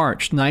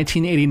mid-March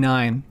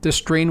 1989, the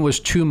strain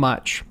was too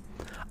much.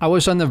 I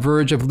was on the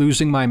verge of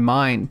losing my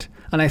mind,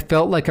 and I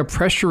felt like a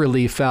pressure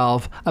relief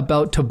valve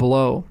about to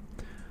blow.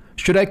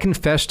 Should I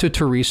confess to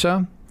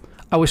Teresa?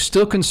 I was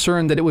still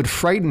concerned that it would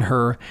frighten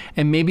her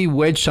and maybe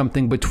wedge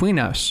something between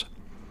us.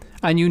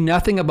 I knew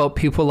nothing about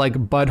people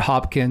like Bud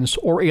Hopkins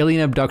or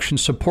alien abduction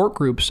support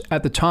groups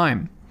at the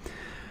time.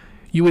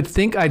 You would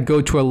think I'd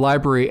go to a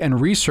library and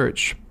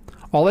research.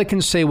 All I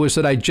can say was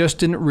that I just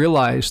didn't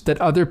realize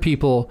that other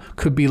people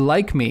could be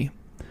like me.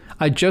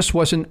 I just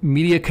wasn't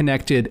media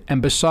connected,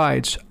 and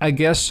besides, I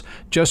guess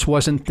just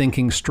wasn't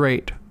thinking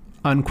straight."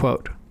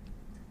 Unquote.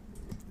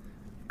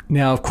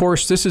 Now, of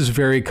course, this is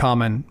very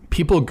common.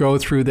 People go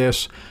through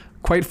this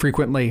quite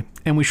frequently,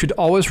 and we should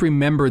always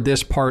remember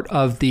this part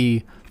of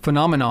the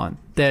phenomenon,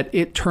 that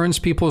it turns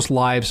people's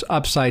lives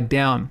upside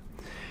down.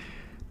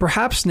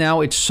 Perhaps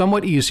now it's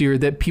somewhat easier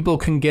that people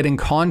can get in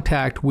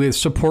contact with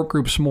support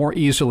groups more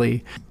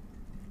easily.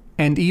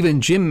 And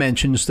even Jim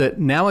mentions that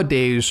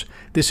nowadays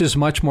this is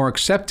much more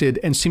accepted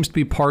and seems to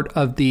be part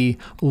of the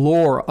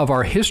lore of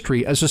our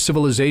history as a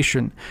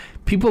civilization.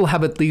 People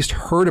have at least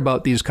heard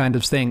about these kind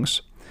of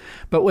things.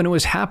 But when it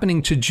was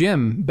happening to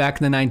Jim back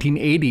in the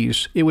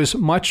 1980s, it was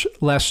much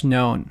less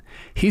known.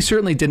 He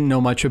certainly didn't know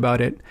much about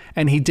it,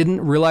 and he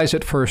didn't realize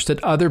at first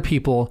that other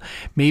people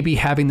may be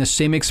having the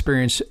same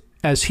experience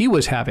as he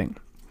was having.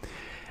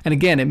 And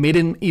again, it made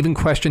him even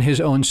question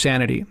his own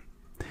sanity.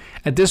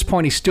 At this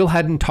point, he still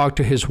hadn't talked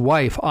to his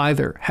wife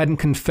either, hadn't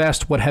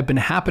confessed what had been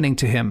happening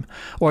to him,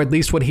 or at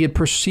least what he had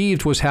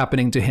perceived was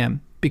happening to him.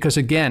 Because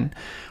again,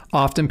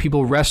 often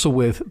people wrestle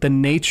with the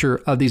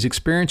nature of these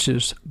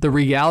experiences, the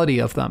reality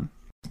of them.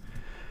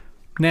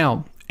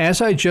 Now,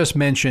 as I just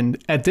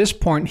mentioned, at this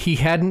point, he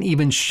hadn't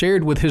even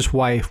shared with his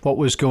wife what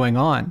was going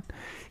on.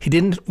 He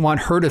didn't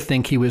want her to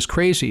think he was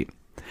crazy.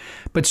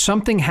 But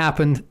something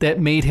happened that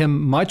made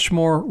him much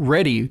more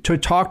ready to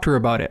talk to her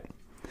about it.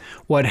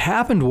 What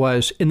happened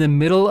was, in the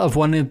middle of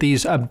one of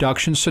these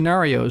abduction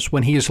scenarios,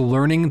 when he is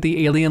learning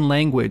the alien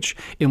language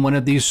in one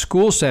of these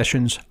school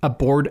sessions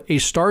aboard a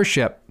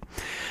starship,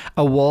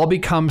 a wall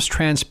becomes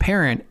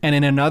transparent, and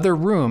in another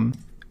room,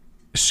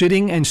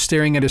 sitting and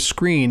staring at a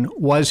screen,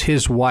 was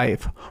his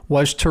wife,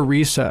 was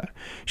Teresa.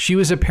 She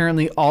was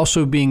apparently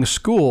also being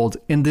schooled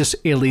in this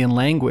alien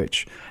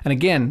language. And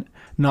again,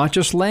 not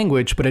just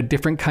language, but a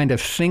different kind of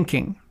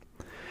thinking.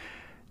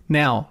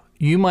 Now,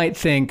 you might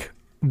think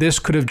this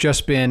could have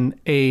just been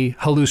a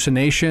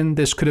hallucination.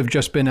 This could have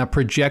just been a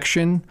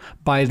projection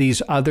by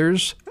these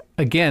others.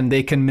 Again,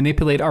 they can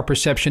manipulate our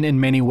perception in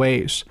many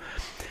ways.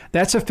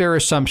 That's a fair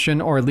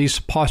assumption, or at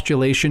least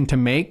postulation to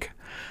make.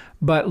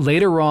 But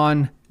later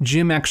on,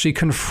 Jim actually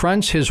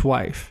confronts his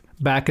wife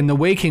back in the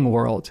waking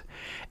world.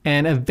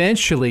 And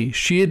eventually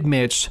she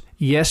admits,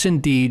 yes,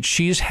 indeed,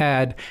 she's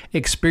had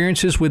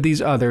experiences with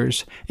these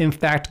others, in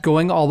fact,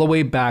 going all the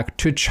way back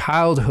to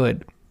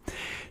childhood.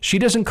 She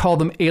doesn't call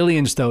them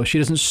aliens, though. She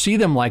doesn't see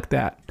them like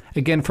that.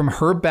 Again, from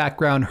her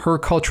background, her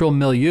cultural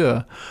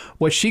milieu,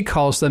 what she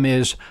calls them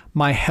is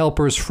my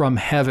helpers from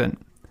heaven.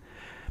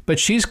 But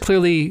she's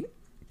clearly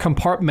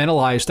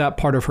compartmentalized that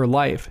part of her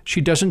life.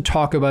 She doesn't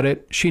talk about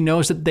it. She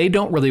knows that they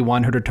don't really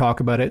want her to talk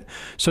about it,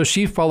 so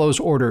she follows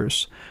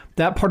orders.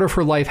 That part of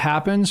her life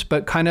happens,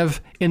 but kind of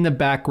in the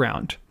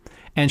background.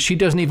 And she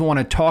doesn't even want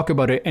to talk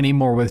about it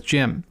anymore with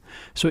Jim.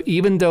 So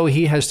even though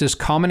he has this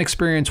common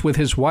experience with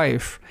his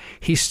wife,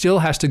 he still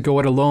has to go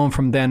it alone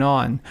from then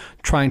on,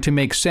 trying to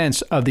make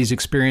sense of these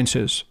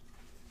experiences.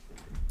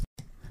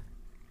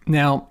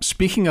 Now,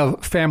 speaking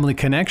of family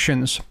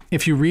connections,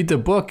 if you read the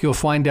book, you'll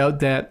find out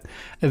that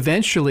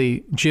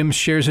eventually Jim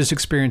shares his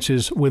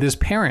experiences with his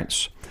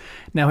parents.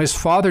 Now, his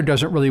father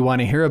doesn't really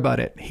want to hear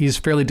about it. He's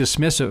fairly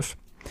dismissive.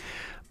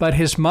 But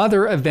his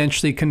mother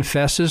eventually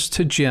confesses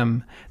to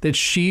Jim that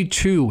she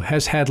too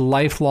has had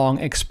lifelong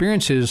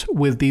experiences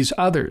with these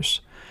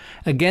others.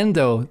 Again,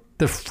 though,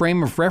 the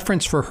frame of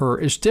reference for her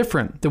is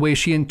different. The way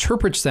she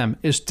interprets them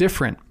is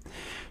different.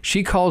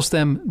 She calls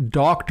them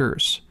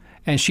doctors,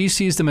 and she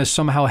sees them as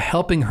somehow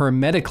helping her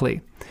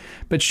medically.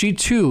 But she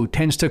too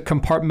tends to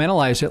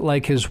compartmentalize it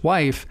like his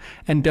wife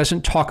and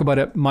doesn't talk about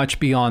it much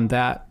beyond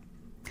that.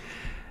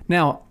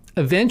 Now,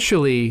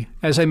 eventually,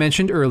 as I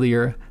mentioned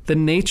earlier, the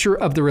nature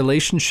of the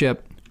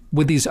relationship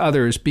with these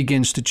others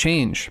begins to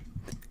change.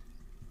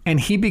 And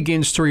he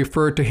begins to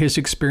refer to his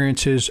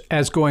experiences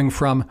as going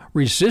from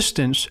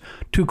resistance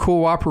to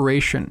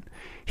cooperation.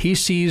 He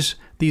sees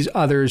these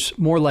others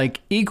more like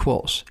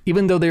equals.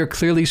 Even though they're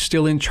clearly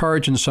still in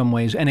charge in some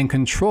ways and in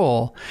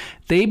control,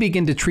 they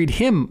begin to treat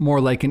him more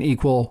like an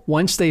equal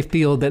once they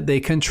feel that they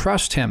can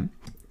trust him.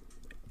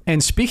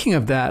 And speaking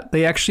of that,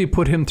 they actually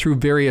put him through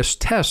various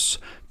tests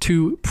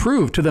to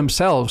prove to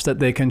themselves that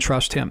they can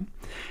trust him.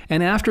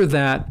 And after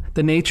that,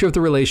 the nature of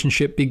the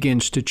relationship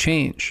begins to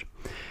change.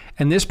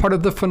 And this part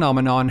of the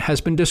phenomenon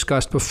has been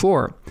discussed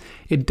before.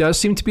 It does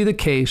seem to be the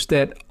case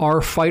that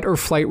our fight or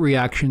flight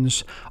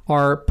reactions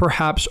are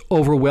perhaps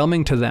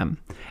overwhelming to them.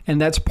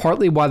 And that's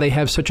partly why they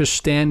have such a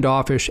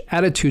standoffish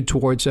attitude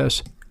towards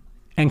us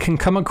and can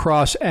come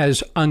across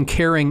as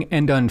uncaring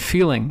and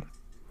unfeeling.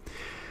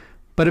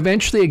 But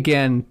eventually,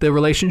 again, the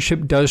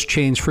relationship does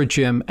change for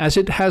Jim, as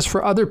it has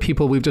for other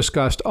people we've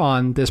discussed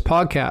on this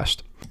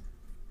podcast.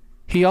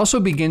 He also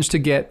begins to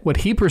get what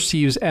he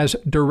perceives as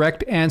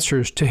direct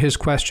answers to his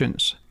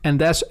questions, and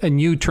that's a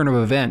new turn of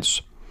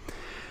events.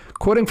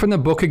 Quoting from the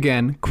book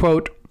again,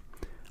 quote,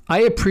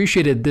 "I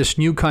appreciated this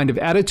new kind of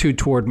attitude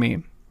toward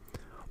me.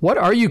 What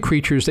are you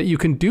creatures that you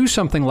can do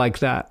something like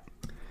that?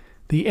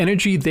 The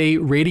energy they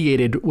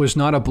radiated was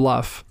not a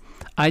bluff.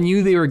 I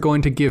knew they were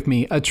going to give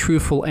me a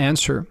truthful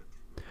answer.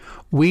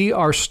 We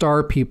are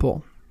star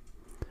people."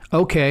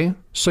 Okay,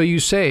 so you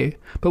say,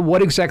 but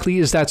what exactly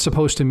is that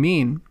supposed to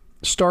mean?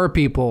 Star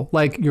people,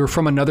 like you're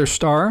from another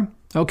star?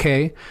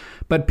 Okay,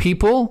 but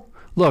people?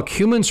 Look,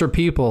 humans are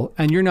people,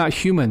 and you're not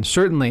human,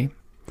 certainly.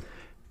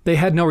 They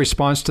had no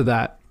response to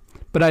that.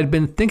 but I'd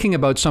been thinking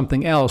about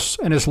something else,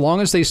 and as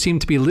long as they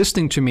seemed to be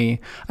listening to me,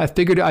 I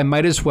figured I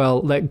might as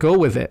well let go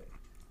with it.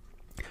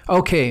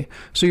 Okay,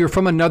 so you're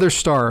from another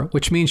star,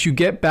 which means you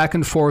get back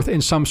and forth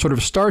in some sort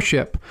of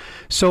starship.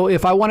 So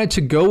if I wanted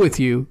to go with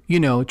you,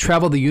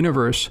 travel the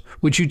universe,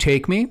 would you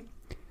take me?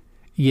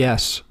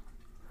 Yes.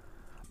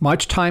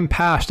 Much time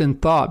passed in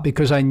thought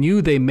because I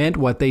knew they meant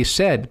what they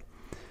said.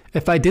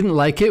 If I didn't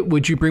like it,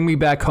 would you bring me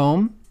back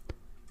home?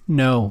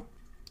 No.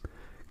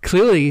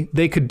 Clearly,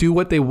 they could do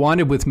what they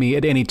wanted with me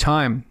at any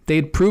time.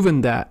 They'd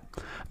proven that.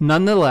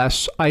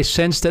 Nonetheless, I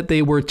sensed that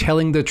they were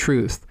telling the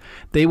truth.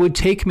 They would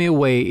take me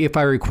away if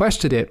I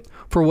requested it,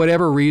 for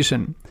whatever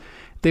reason.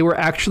 They were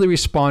actually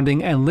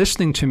responding and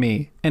listening to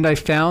me, and I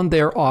found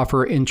their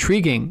offer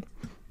intriguing.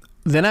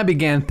 Then I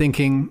began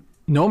thinking,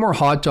 no more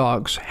hot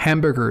dogs,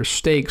 hamburgers,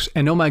 steaks,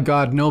 and oh my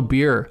God, no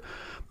beer,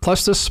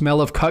 plus the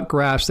smell of cut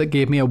grass that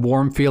gave me a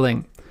warm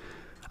feeling.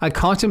 I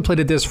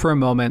contemplated this for a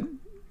moment,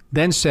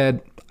 then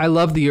said, I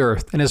love the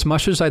earth, and as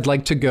much as I'd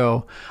like to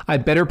go,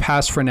 I'd better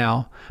pass for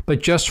now, but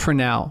just for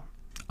now,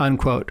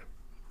 unquote.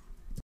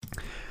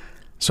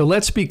 So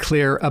let's be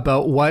clear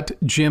about what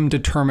Jim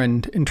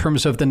determined in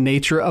terms of the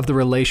nature of the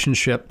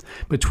relationship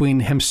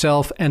between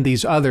himself and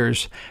these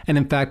others, and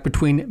in fact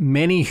between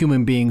many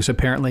human beings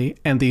apparently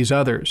and these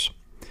others.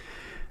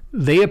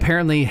 They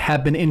apparently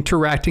have been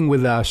interacting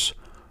with us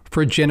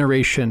for a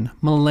generation,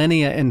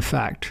 millennia in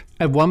fact.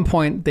 At one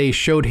point, they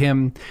showed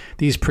him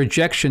these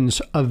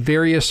projections of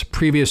various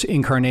previous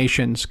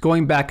incarnations,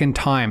 going back in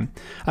time,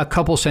 a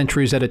couple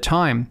centuries at a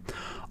time,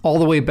 all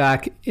the way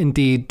back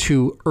indeed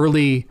to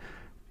early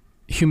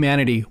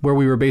humanity, where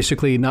we were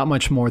basically not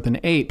much more than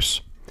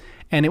apes.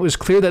 And it was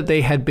clear that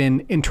they had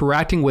been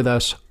interacting with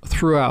us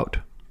throughout.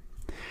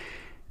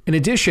 In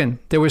addition,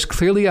 there was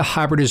clearly a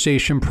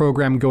hybridization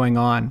program going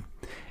on.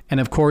 And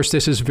of course,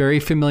 this is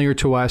very familiar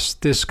to us.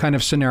 This kind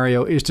of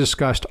scenario is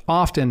discussed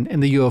often in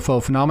the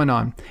UFO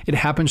phenomenon. It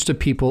happens to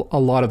people a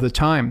lot of the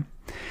time.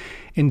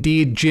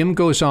 Indeed, Jim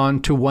goes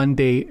on to one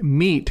day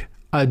meet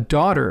a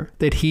daughter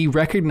that he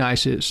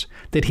recognizes,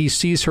 that he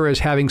sees her as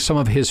having some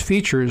of his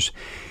features,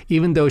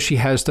 even though she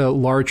has the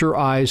larger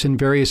eyes and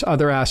various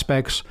other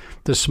aspects,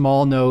 the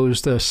small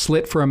nose, the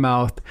slit for a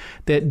mouth,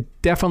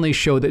 that definitely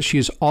show that she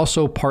is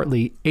also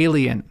partly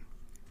alien.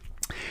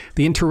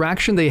 The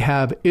interaction they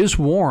have is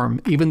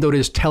warm, even though it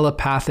is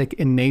telepathic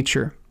in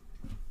nature.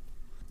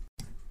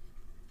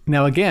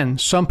 Now again,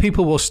 some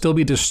people will still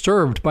be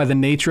disturbed by the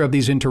nature of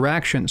these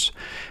interactions,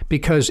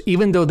 because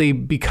even though they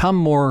become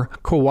more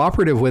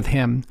cooperative with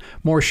him,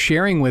 more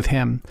sharing with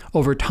him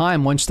over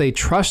time once they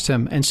trust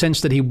him and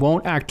sense that he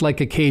won't act like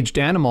a caged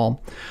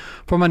animal,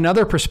 from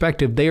another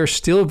perspective, they are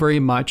still very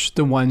much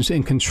the ones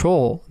in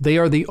control. They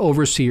are the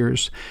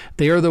overseers.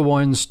 They are the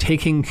ones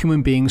taking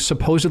human beings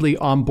supposedly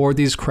on board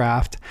these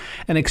craft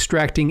and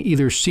extracting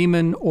either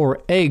semen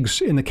or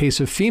eggs in the case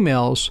of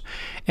females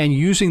and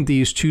using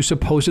these to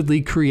supposedly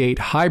create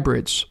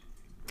hybrids.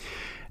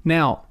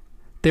 Now,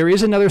 there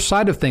is another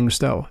side of things,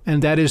 though,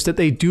 and that is that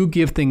they do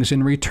give things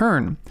in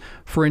return.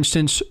 For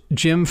instance,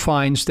 Jim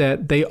finds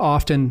that they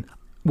often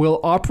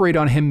will operate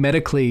on him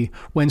medically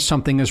when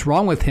something is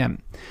wrong with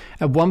him.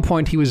 At one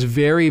point, he was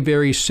very,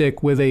 very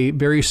sick with a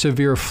very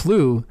severe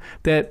flu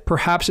that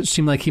perhaps it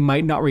seemed like he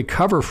might not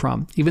recover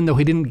from, even though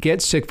he didn't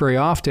get sick very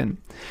often.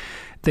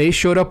 They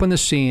showed up on the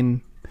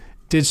scene,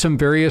 did some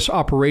various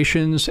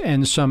operations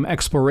and some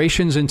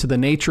explorations into the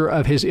nature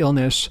of his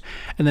illness,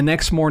 and the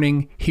next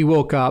morning he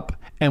woke up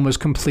and was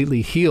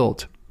completely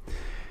healed.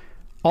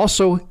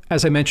 Also,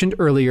 as I mentioned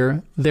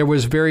earlier, there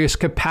was various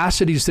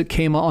capacities that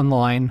came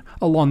online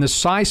along the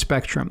psi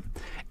spectrum,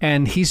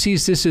 and he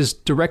sees this as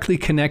directly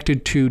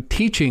connected to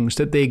teachings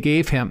that they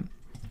gave him.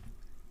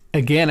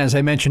 Again, as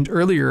I mentioned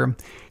earlier,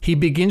 he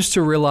begins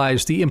to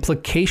realize the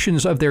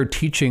implications of their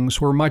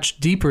teachings were much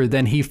deeper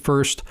than he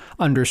first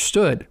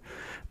understood,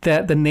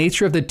 that the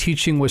nature of the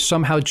teaching was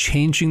somehow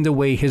changing the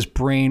way his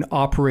brain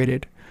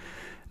operated,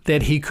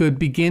 that he could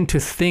begin to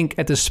think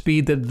at the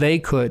speed that they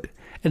could,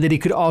 and that he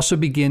could also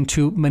begin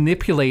to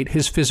manipulate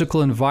his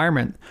physical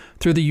environment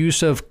through the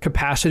use of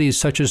capacities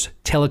such as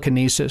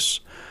telekinesis.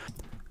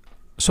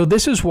 So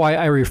this is why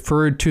I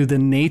referred to the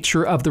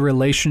nature of the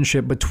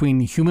relationship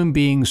between human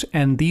beings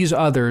and these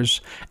others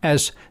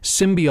as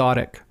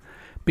symbiotic,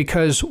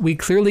 because we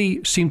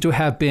clearly seem to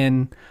have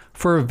been,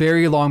 for a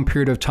very long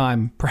period of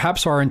time,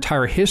 perhaps our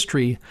entire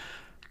history,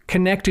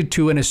 connected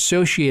to and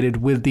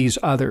associated with these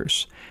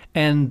others.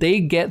 And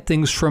they get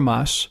things from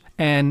us,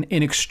 and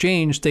in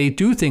exchange, they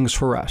do things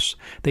for us.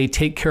 They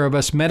take care of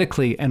us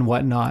medically and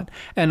whatnot,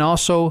 and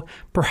also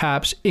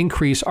perhaps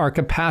increase our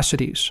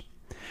capacities,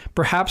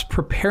 perhaps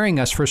preparing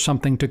us for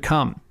something to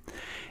come.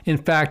 In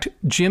fact,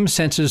 Jim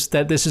senses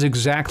that this is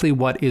exactly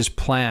what is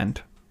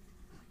planned.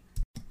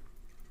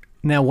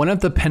 Now, one of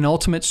the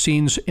penultimate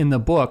scenes in the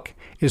book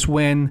is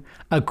when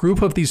a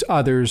group of these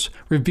others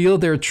reveal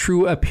their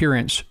true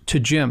appearance to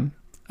Jim,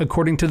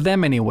 according to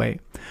them anyway.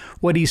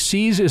 What he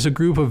sees is a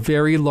group of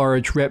very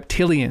large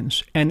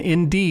reptilians, and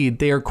indeed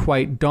they are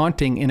quite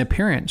daunting in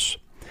appearance.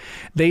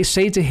 They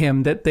say to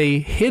him that they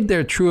hid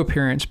their true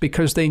appearance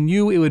because they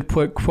knew it would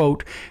put,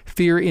 quote,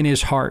 fear in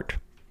his heart.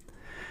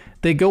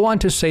 They go on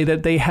to say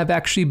that they have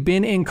actually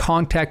been in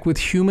contact with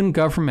human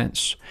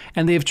governments,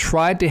 and they have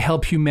tried to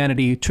help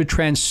humanity to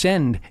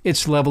transcend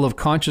its level of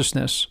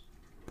consciousness.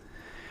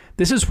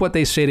 This is what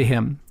they say to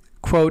him,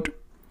 quote,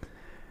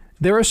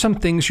 there are some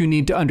things you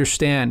need to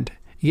understand.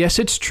 Yes,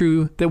 it's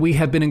true that we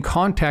have been in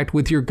contact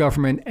with your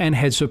government and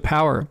heads of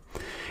power.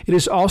 It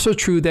is also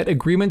true that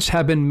agreements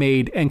have been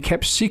made and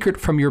kept secret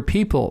from your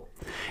people.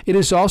 It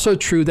is also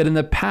true that in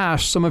the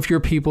past, some of your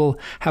people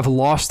have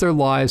lost their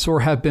lives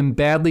or have been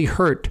badly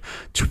hurt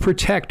to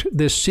protect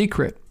this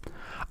secret.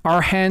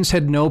 Our hands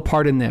had no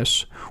part in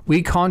this.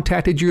 We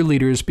contacted your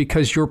leaders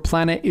because your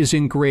planet is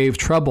in grave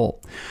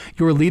trouble.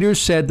 Your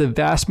leaders said the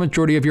vast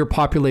majority of your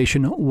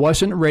population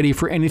wasn't ready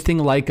for anything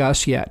like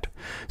us yet.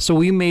 So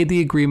we made the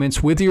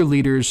agreements with your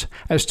leaders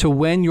as to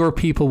when your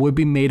people would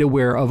be made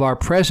aware of our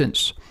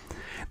presence.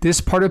 This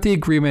part of the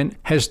agreement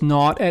has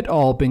not at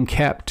all been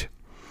kept.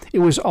 It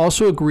was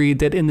also agreed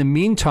that in the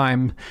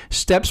meantime,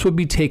 steps would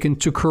be taken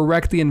to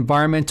correct the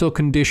environmental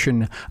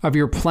condition of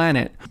your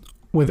planet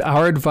with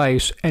our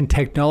advice and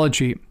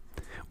technology.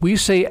 We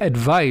say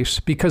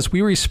advice because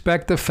we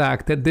respect the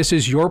fact that this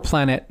is your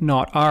planet,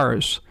 not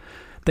ours.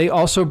 They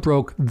also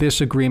broke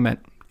this agreement,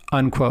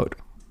 unquote.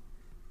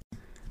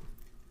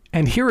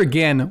 And here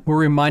again, we're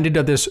reminded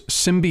of this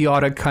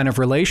symbiotic kind of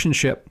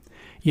relationship.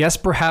 Yes,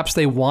 perhaps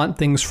they want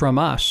things from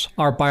us,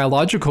 our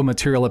biological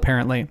material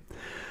apparently,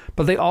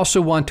 but they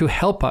also want to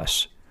help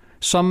us.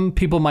 Some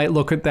people might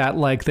look at that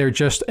like they're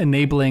just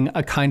enabling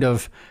a kind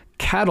of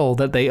cattle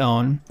that they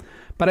own,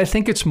 but I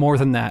think it's more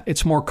than that.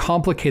 It's more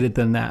complicated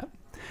than that.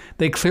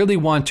 They clearly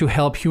want to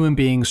help human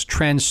beings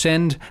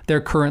transcend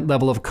their current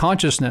level of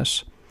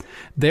consciousness.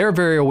 They're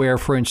very aware,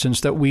 for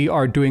instance, that we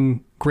are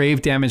doing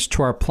grave damage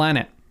to our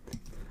planet.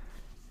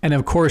 And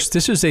of course,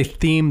 this is a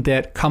theme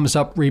that comes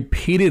up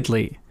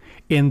repeatedly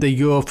in the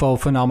UFO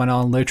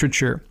phenomenon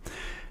literature.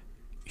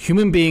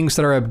 Human beings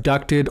that are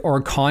abducted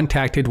or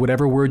contacted,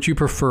 whatever word you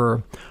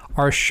prefer,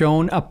 are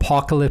shown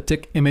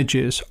apocalyptic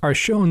images, are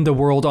shown the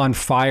world on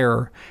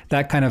fire,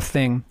 that kind of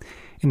thing.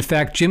 In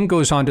fact, Jim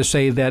goes on to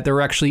say that there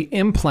are actually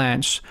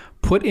implants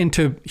put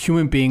into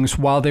human beings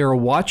while they are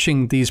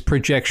watching these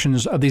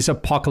projections of these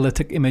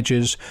apocalyptic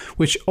images,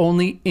 which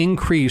only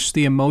increase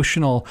the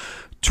emotional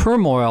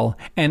turmoil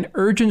and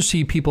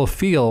urgency people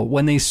feel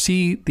when they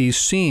see these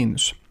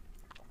scenes.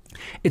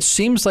 It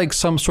seems like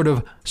some sort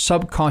of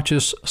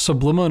subconscious,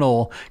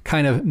 subliminal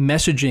kind of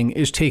messaging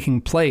is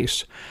taking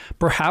place,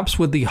 perhaps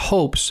with the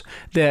hopes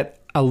that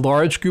a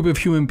large group of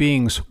human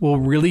beings will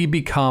really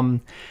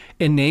become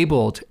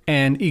enabled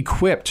and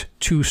equipped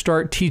to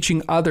start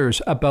teaching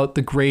others about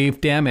the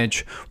grave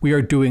damage we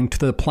are doing to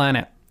the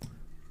planet.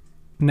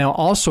 Now,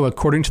 also,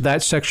 according to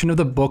that section of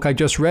the book I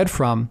just read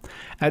from,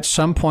 at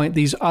some point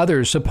these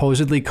others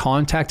supposedly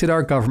contacted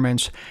our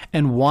governments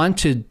and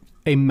wanted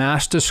a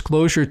mass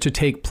disclosure to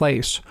take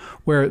place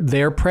where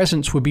their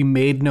presence would be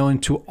made known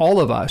to all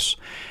of us,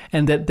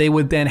 and that they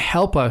would then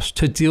help us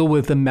to deal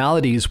with the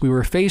maladies we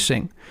were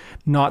facing,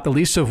 not the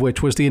least of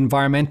which was the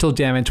environmental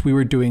damage we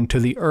were doing to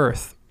the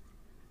earth.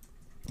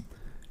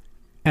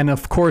 And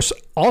of course,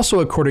 also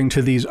according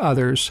to these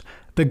others,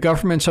 the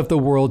governments of the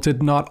world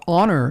did not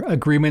honor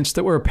agreements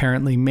that were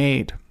apparently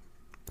made.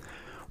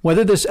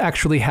 Whether this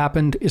actually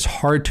happened is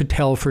hard to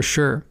tell for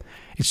sure.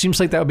 It seems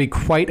like that would be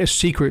quite a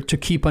secret to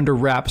keep under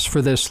wraps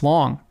for this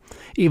long,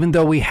 even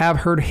though we have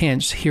heard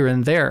hints here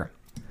and there.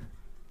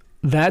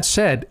 That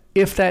said,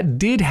 if that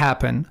did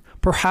happen,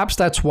 perhaps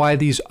that's why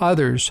these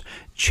others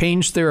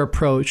changed their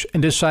approach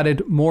and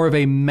decided more of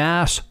a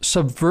mass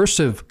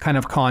subversive kind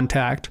of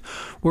contact,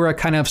 where a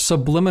kind of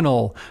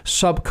subliminal,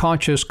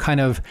 subconscious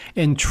kind of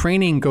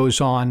entraining goes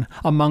on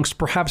amongst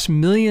perhaps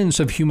millions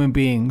of human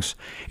beings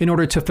in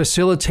order to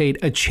facilitate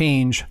a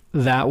change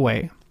that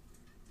way.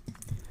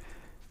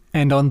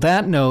 And on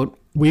that note,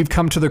 we've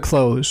come to the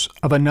close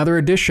of another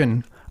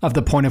edition of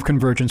the Point of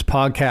Convergence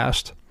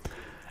podcast.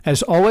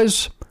 As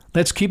always,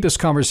 let's keep this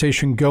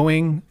conversation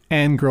going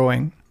and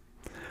growing.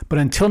 But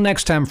until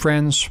next time,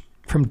 friends,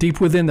 from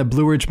deep within the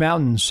Blue Ridge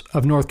Mountains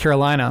of North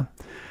Carolina,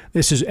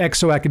 this is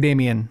Exo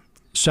Academian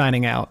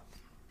signing out.